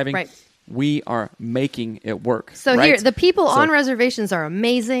reservation is thriving. Right. We are making it work. So right? here, the people on reservations are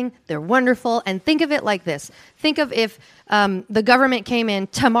amazing. They're wonderful. And think of it like this. Think of if the government came in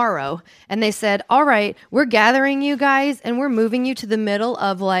tomorrow and they said, all right, we're gathering you guys and we're moving you to the middle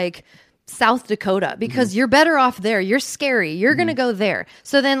of like South Dakota because you're better off there. You're scary. You're going to go there.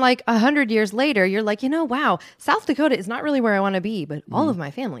 So then like 100 years later, you're like, wow, South Dakota is not really where I want to be, but all of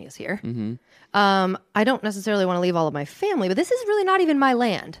my family is here. I don't necessarily want to leave all of my family, but this is really not even my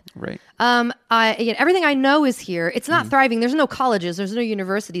land. Right. Everything I know is here. It's not thriving. There's no colleges. There's no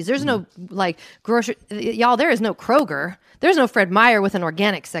universities. There's no like grocery. Y'all, there is no Kroger. There's no Fred Meyer with an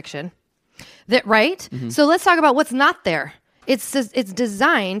organic section. Right? So let's talk about what's not there. It's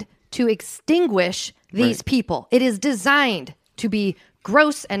designed to extinguish these people. It is designed to be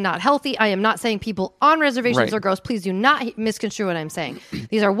gross and not healthy. I am not saying people on reservations are gross. Please do not misconstrue what I'm saying.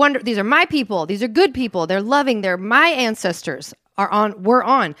 These are my people. These are good people. They're loving. They're my ancestors we're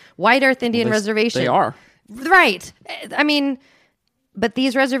on White Earth Indian Reservation. They are. Right. I mean, but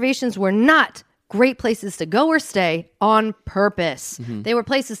these reservations were not great places to go or stay on purpose. They were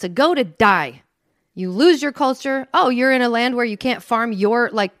places to go to die. You lose your culture. Oh, you're in a land where you can't farm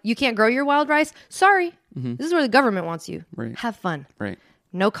you can't grow your wild rice. Sorry. This is where the government wants you. Right. Have fun. Right.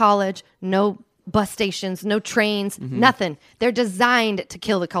 No college, no bus stations, no trains, nothing. They're designed to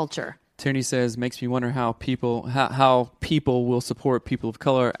kill the culture. Tierney says, makes me wonder how people will support people of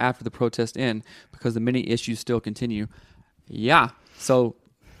color after the protest end because the many issues still continue. Yeah. So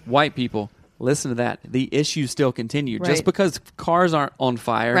white people, listen to that. The issues still continue. Right. Just because cars aren't on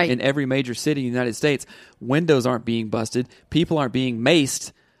fire in every major city in the United States, windows aren't being busted, people aren't being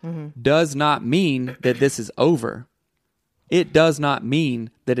maced, does not mean that this is over. It does not mean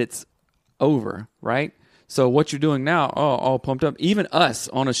that it's over, right? So what you're doing now, all pumped up, even us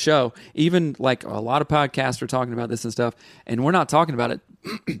on a show, even like a lot of podcasts are talking about this and stuff, and we're not talking about it.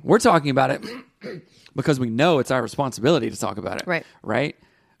 We're talking about it because we know it's our responsibility to talk about it. Right. Right?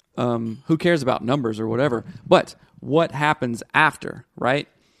 Who cares about numbers or whatever? But what happens after, right?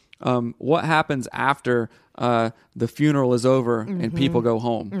 What happens after the funeral is over and people go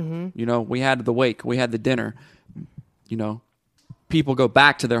home? You know, we had the wake, we had the dinner. You know, people go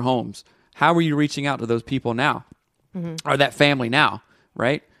back to their homes. How are you reaching out to those people now? Or that family now,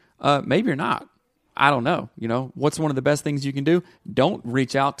 right? Maybe you're not. I don't know. You know, what's one of the best things you can do? Don't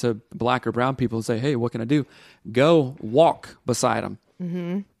reach out to black or brown people and say, hey, what can I do? Go walk beside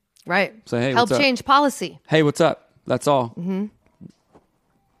them. Right. Say, hey, help what's up? change policy. Hey, what's up? That's all.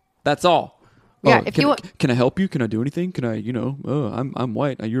 That's all. Yeah. Can I help you? Can I do anything? Can I, I'm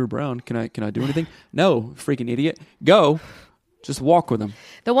white. You're brown. Can I do anything? No, freaking idiot. Go. Just walk with them.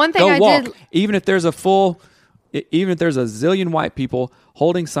 The one thing Go I walk. did, Even if there's a zillion white people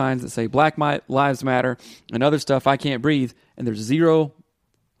holding signs that say Black Lives Matter and other stuff, I can't breathe, and there's zero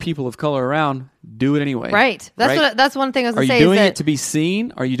people of color around, do it anyway. right. That's one thing I was Are going to you say. doing is it to be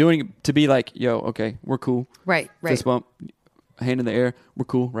seen? Are you doing it to be like, yo, okay, we're cool. Right. Fist bump, hand in the air, we're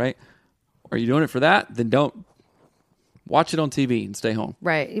cool, right? Are you doing it for that? Then don't. Watch it on TV and stay home.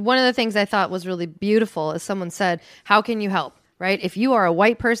 Right. One of the things I thought was really beautiful is someone said, how can you help? Right? If you are a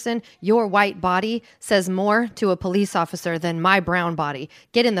white person, your white body says more to a police officer than my brown body.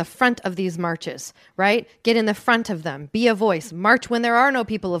 Get in the front of these marches, right? Get in the front of them. Be a voice. March when there are no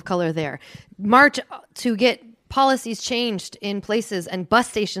people of color there. March to get policies changed in places and bus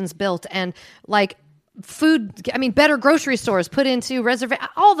stations built and like better grocery stores put into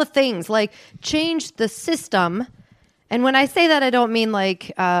all the things, like change the system. And when I say that, I don't mean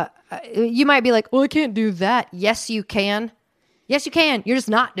like, you might be like, well, I can't do that. Yes, you can. Yes, you can. You're just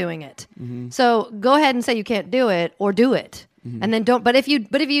not doing it. So go ahead and say you can't do it or do it. And then don't. But if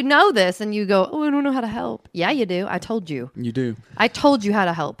you know this and you go, oh, I don't know how to help. Yeah, you do. I told you. You do. I told you how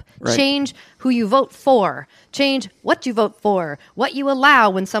to help. Right. Change who you vote for. Change what you vote for. What you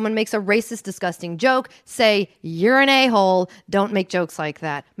allow when someone makes a racist, disgusting joke. Say, you're an a-hole. Don't make jokes like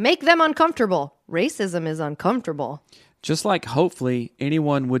that. Make them uncomfortable. Racism is uncomfortable. Just like hopefully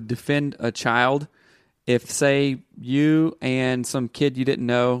anyone would defend a child if, say, you and some kid you didn't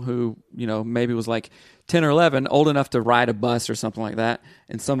know who, maybe was like 10 or 11, old enough to ride a bus or something like that,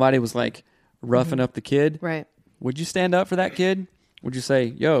 and somebody was like roughing up the kid. Right. Would you stand up for that kid? Would you say,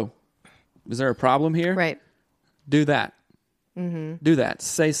 yo, is there a problem here? Right. Do that. Do that.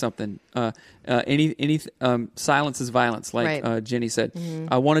 Say something. Silence is violence, like Right. Jenny said.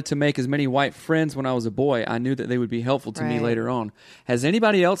 I wanted to make as many white friends when I was a boy. I knew that they would be helpful to me Right. later on. Has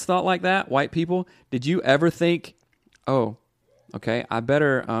anybody else thought like that? White people? Did you ever think, oh, okay, I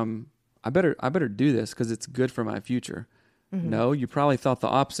better do this because it's good for my future? No, you probably thought the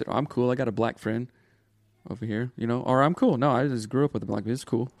opposite. Oh, I'm cool. I got a black friend over here, or I'm cool. No, I just grew up with a black. It's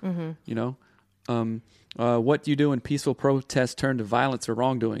cool, what do you do when peaceful protests turn to violence or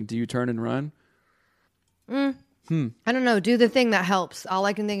wrongdoing? Do you turn and run? I don't know. Do the thing that helps. All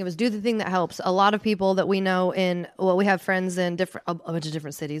I can think of is do the thing that helps. A lot of people that we know we have friends in a bunch of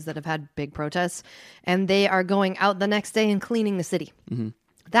different cities that have had big protests, and they are going out the next day and cleaning the city.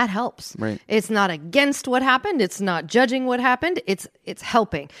 That helps. Right. It's not against what happened. It's not judging what happened. It's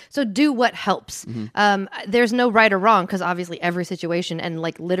helping. So do what helps. There's no right or wrong, because obviously every situation and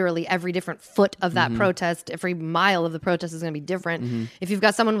like literally every different foot of that protest, every mile of the protest is going to be different. If you've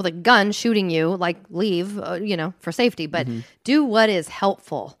got someone with a gun shooting you, like leave, for safety. But do what is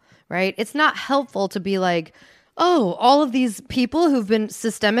helpful, right? It's not helpful to be like, oh, all of these people who've been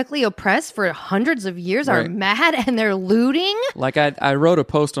systemically oppressed for hundreds of years are mad and they're looting. Like I wrote a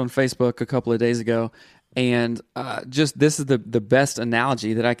post on Facebook a couple of days ago, and just this is the best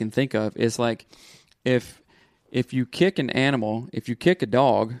analogy that I can think of is like if you kick an animal, if you kick a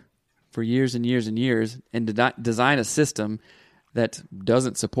dog for years and years and years and design a system that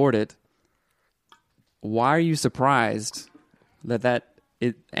doesn't support it, why are you surprised that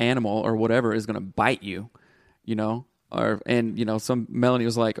animal or whatever is going to bite you? Some Melanie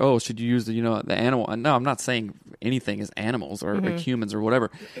was like, oh, should you use the animal? No, I'm not saying anything is animals or humans or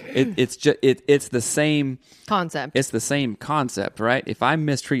whatever. It's the same concept. It's the same concept, right? If I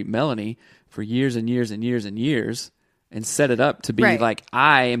mistreat Melanie for years and years and years and years and set it up to be like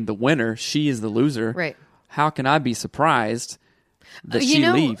I am the winner, she is the loser. Right. How can I be surprised that she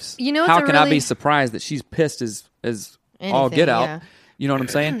leaves? How can I be surprised that she's pissed as all get out? Yeah. You know what I'm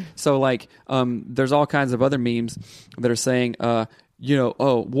saying? So like, there's all kinds of other memes that are saying,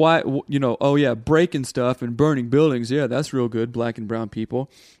 breaking stuff and burning buildings. Yeah, that's real good, black and brown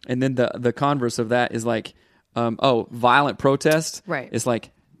people. And then the converse of that is like, violent protest. Right. It's like,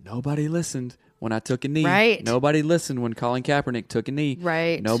 nobody listened when I took a knee. Right. Nobody listened when Colin Kaepernick took a knee.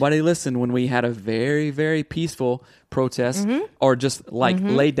 Right. Nobody listened when we had a very, very peaceful protest or just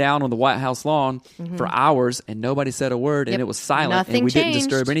laid down on the White House lawn for hours and nobody said a word and it was silent. Nothing and we changed. didn't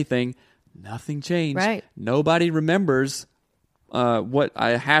disturb anything. Nothing changed. Right. Nobody remembers I made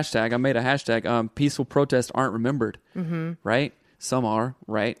a hashtag, peaceful protests aren't remembered. Right? Some are,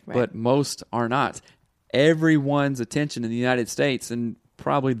 right? But most are not. Everyone's attention in the United States and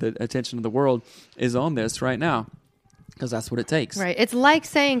probably the attention of the world is on this right now because that's what it takes. Right. It's like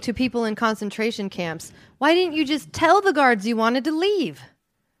saying to people in concentration camps, why didn't you just tell the guards you wanted to leave?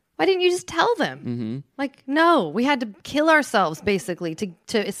 Why didn't you just tell them? Like, no, we had to kill ourselves basically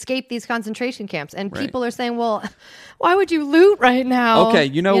to escape these concentration camps. And people are saying, well, why would you loot right now? Okay,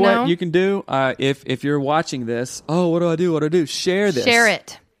 you know what you can do? If you're watching this, what do I do? Share this. Share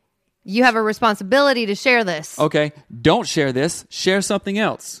it. You have a responsibility to share this. Okay, don't share this. Share something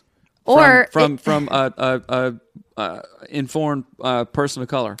else. Or from a informed person of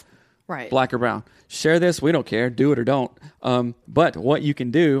color, right? Black or brown. Share this. We don't care. Do it or don't. But what you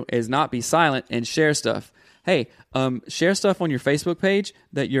can do is not be silent and share stuff. Hey, share stuff on your Facebook page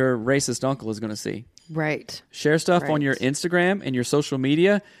that your racist uncle is going to see. Right. Share stuff on your Instagram and your social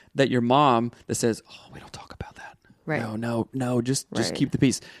media that your mom that says, "Oh, we don't talk about that." Right. No. Just keep the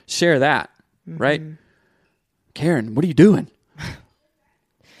peace. Share that. Right. Karen, what are you doing?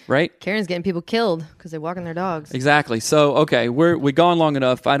 Right? Karen's getting people killed because they're walking their dogs. Exactly. So, okay, we've gone long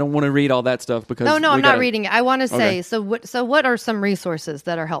enough. I don't want to read all that stuff because No, I'm not reading it. I want to say, so what are some resources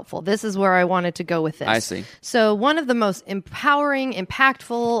that are helpful? This is where I wanted to go with this. I see. So one of the most empowering,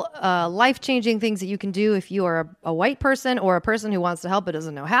 impactful, life-changing things that you can do if you are a white person or a person who wants to help but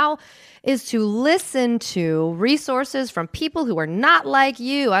doesn't know how is to listen to resources from people who are not like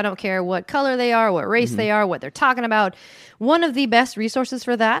you. I don't care what color they are, what race they are, what they're talking about. One of the best resources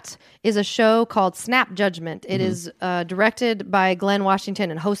for that is a show called Snap Judgment. It is directed by Glenn Washington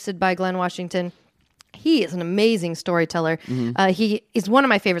and hosted by Glenn Washington. He is an amazing storyteller. He is one of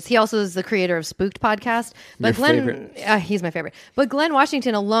my favorites. He also is the creator of Spooked podcast. But he's my favorite. But Glenn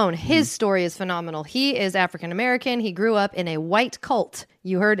Washington alone, his story is phenomenal. He is African American. He grew up in a white cult.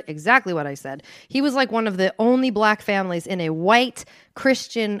 You heard exactly what I said. He was like one of the only black families in a white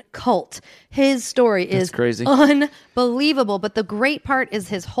Christian cult. His story is crazy, unbelievable. But the great part is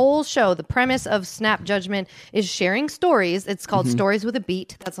his whole show. The premise of Snap Judgment is sharing stories. It's called Stories with a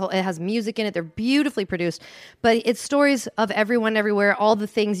Beat. That's all. It has music in it. They're beautifully produced. But it's stories of everyone, everywhere, all the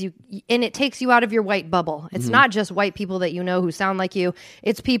things and it takes you out of your white bubble. It's not just white people that you know who sound like you.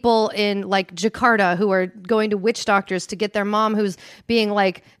 It's people in like Jakarta who are going to witch doctors to get their mom who's being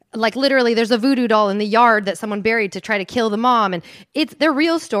like literally there's a voodoo doll in the yard that someone buried to try to kill the mom. And they're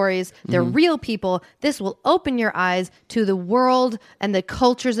real stories. They're real people. This will open your eyes to the world and the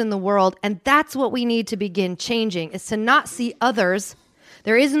cultures in the world. And that's what we need to begin changing, is to not see others.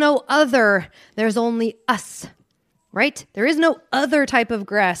 There is no other. There's only us. right? There is no other type of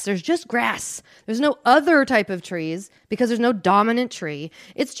grass. There's just grass. There's no other type of trees because there's no dominant tree.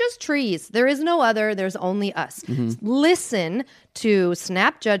 It's just trees. There is no other. There's only us. Listen to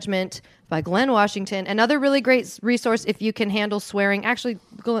Snap Judgment by Glenn Washington. Another really great resource if you can handle swearing. Actually,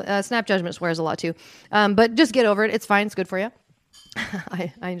 Snap Judgment swears a lot too. But just get over it. It's fine. It's good for you.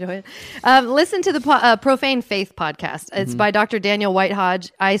 I enjoy it. Listen to the Profane Faith podcast. It's by Dr. Daniel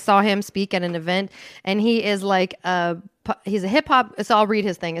Whitehodge. I saw him speak at an event, and he is like he's a hip hop. So I'll read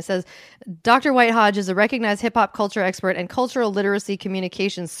his thing. It says, Dr. Whitehodge is a recognized hip hop culture expert and cultural literacy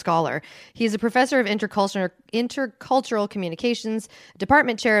communications scholar. He's a professor of intercultural communications,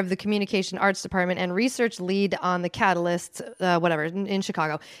 department chair of the communication arts department, and research lead on the Catalyst, in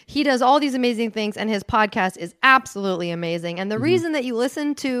Chicago. He does all these amazing things, and his podcast is absolutely amazing. And the reason that you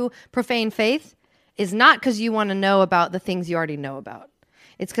listen to Profane Faith is not because you want to know about the things you already know about.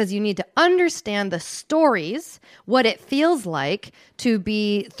 It's because you need to understand the stories, what it feels like to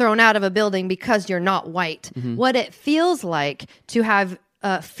be thrown out of a building because you're not white, what it feels like to have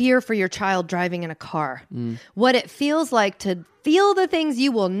fear for your child driving in a car, what it feels like to feel the things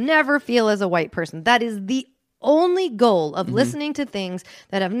you will never feel as a white person. That is the only goal of listening to things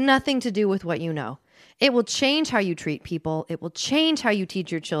that have nothing to do with what you know. It will change how you treat people. It will change how you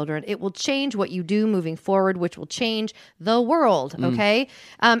teach your children. It will change what you do moving forward, which will change the world, okay?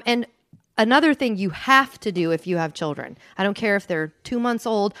 And another thing you have to do if you have children, I don't care if they're 2 months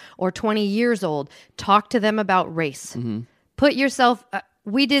old or 20 years old, talk to them about race. Put yourself,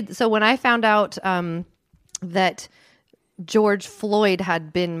 so when I found out that George Floyd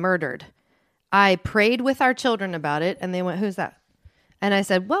had been murdered, I prayed with our children about it, and they went, "Who's that?" And I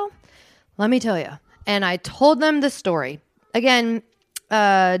said, "Well, let me tell you." And I told them the story. Again,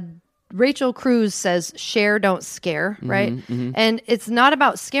 Rachel Cruz says, share, don't scare, right? And it's not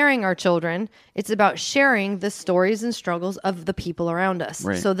about scaring our children. It's about sharing the stories and struggles of the people around us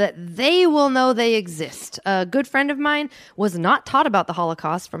so that they will know they exist. A good friend of mine was not taught about the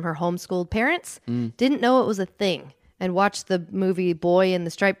Holocaust from her homeschooled parents, didn't know it was a thing, and watched the movie Boy in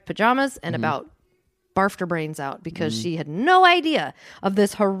the Striped Pajamas and about barfed her brains out because she had no idea of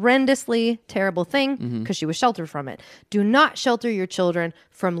this horrendously terrible thing because she was sheltered from it. Do not shelter your children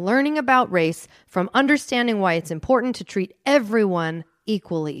from learning about race, from understanding why it's important to treat everyone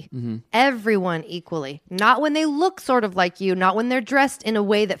equally. Everyone equally. Not when they look sort of like you, not when they're dressed in a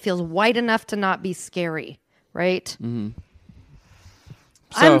way that feels white enough to not be scary, right? So,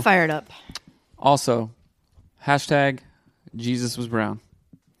 I'm fired up. Also, #Jesus was brown.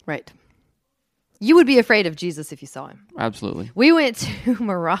 Right. You would be afraid of Jesus if you saw him. Absolutely. We went to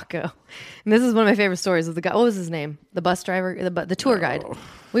Morocco. And this is one of my favorite stories of the guy. What was his name? The bus driver, the tour guide.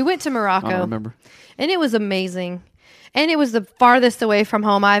 We went to Morocco. I don't remember. And it was amazing. And it was the farthest away from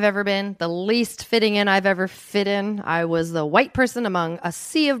home I've ever been, the least fitting in I've ever fit in. I was the white person among a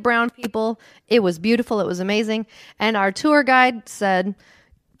sea of brown people. It was beautiful. It was amazing. And our tour guide said,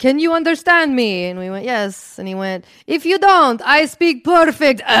 "Can you understand me?" And we went, "Yes." And he went, "If you don't, I speak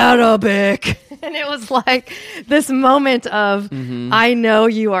perfect Arabic." And it was like this moment of, I know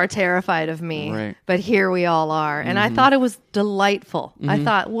you are terrified of me, but here we all are. And I thought it was delightful. I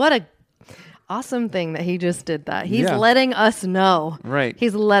thought, what a awesome thing that he just did that. He's letting us know. Right.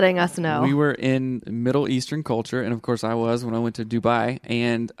 He's letting us know. We were in Middle Eastern culture, and of course I was when I went to Dubai.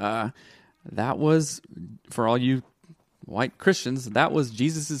 And that was, for all you white Christians, that was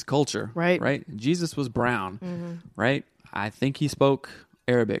Jesus's culture, right? Jesus was brown, right? I think he spoke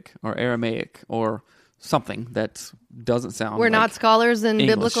Arabic or Aramaic or something that doesn't sound. We're not scholars in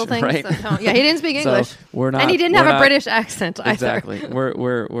English, biblical things, right? So he didn't speak English. So we're not, and he didn't have a British accent either. Exactly.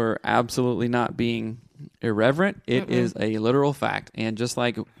 We're absolutely not being irreverent. It is a literal fact, and just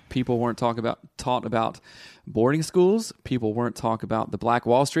like people weren't taught about boarding schools, people weren't taught about the Black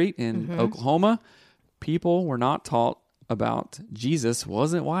Wall Street in Oklahoma. People were not taught about Jesus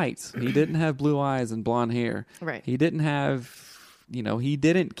wasn't white. He didn't have blue eyes and blonde hair. Right. He didn't have, he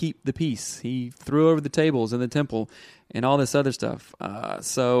didn't keep the peace. He threw over the tables in the temple and all this other stuff.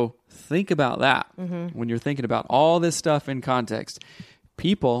 So think about that when you're thinking about all this stuff in context.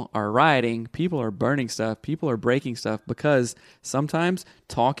 People are rioting. People are burning stuff. People are breaking stuff because sometimes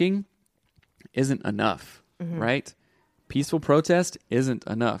talking isn't enough, right? Peaceful protest isn't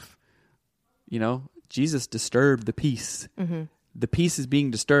enough. Jesus disturbed the peace. The peace is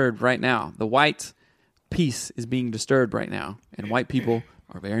being disturbed right now. The white peace is being disturbed right now. And white people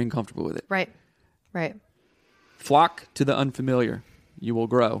are very uncomfortable with it. Right. Flock to the unfamiliar. You will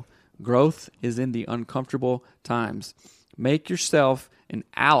grow. Growth is in the uncomfortable times. Make yourself an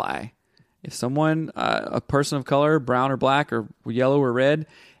ally. If someone, a person of color, brown or black or yellow or red,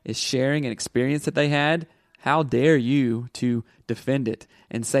 is sharing an experience that they had, how dare you to defend it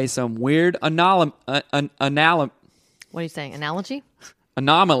and say some weird anomaly What are you saying? Analogy?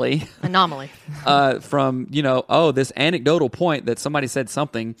 anomaly from, this anecdotal point that somebody said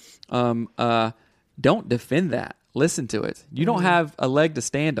something. Don't defend that. Listen to it. You don't have a leg to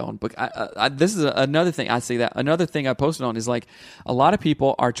stand on. But this is another thing I see that. Another thing I posted on is like a lot of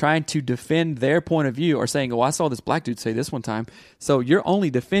people are trying to defend their point of view or saying, "Oh, I saw this black dude say this one time." So you're only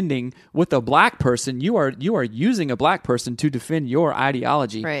defending with a black person. You are using a black person to defend your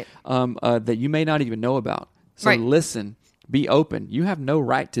ideology, right. That you may not even know about. So listen. Be open. You have no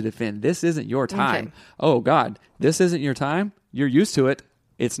right to defend. This isn't your time. Okay. Oh, God, this isn't your time? You're used to it.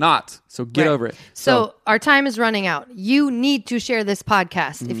 It's not. So get over it. So our time is running out. You need to share this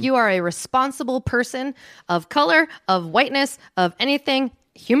podcast. If you are a responsible person of color, of whiteness, of anything,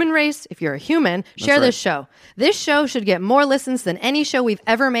 human race, if you're a human, share this show. This show should get more listens than any show we've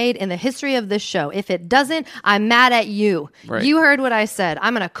ever made in the history of this show. If it doesn't, I'm mad at you. Right. You heard what I said.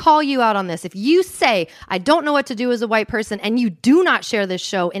 I'm going to call you out on this. If you say, I don't know what to do as a white person, and you do not share this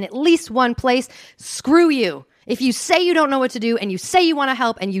show in at least one place, screw you. If you say you don't know what to do and you say you want to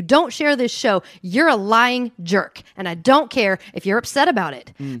help and you don't share this show, you're a lying jerk. And I don't care if you're upset about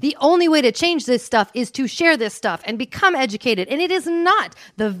it. The only way to change this stuff is to share this stuff and become educated. And it is not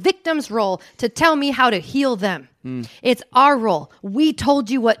the victim's role to tell me how to heal them. It's our role. We told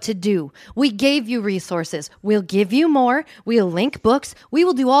you what to do. We gave you resources. We'll give you more. We'll link books. We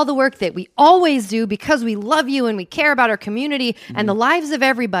will do all the work that we always do because we love you and we care about our community and the lives of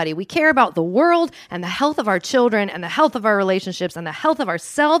everybody. We care about the world and the health of our children and the health of our relationships and the health of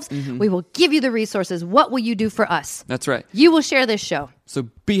ourselves. We will give you the resources. What will you do for us? That's right. You will share this show. So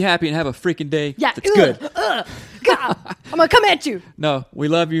be happy and have a freaking day. Yeah. That's good. God, I'm going to come at you. No, we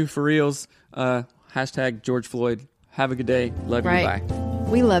love you for reals. Hashtag George Floyd. Have a good day. Love you. Bye.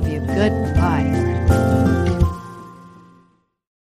 We love you. Goodbye.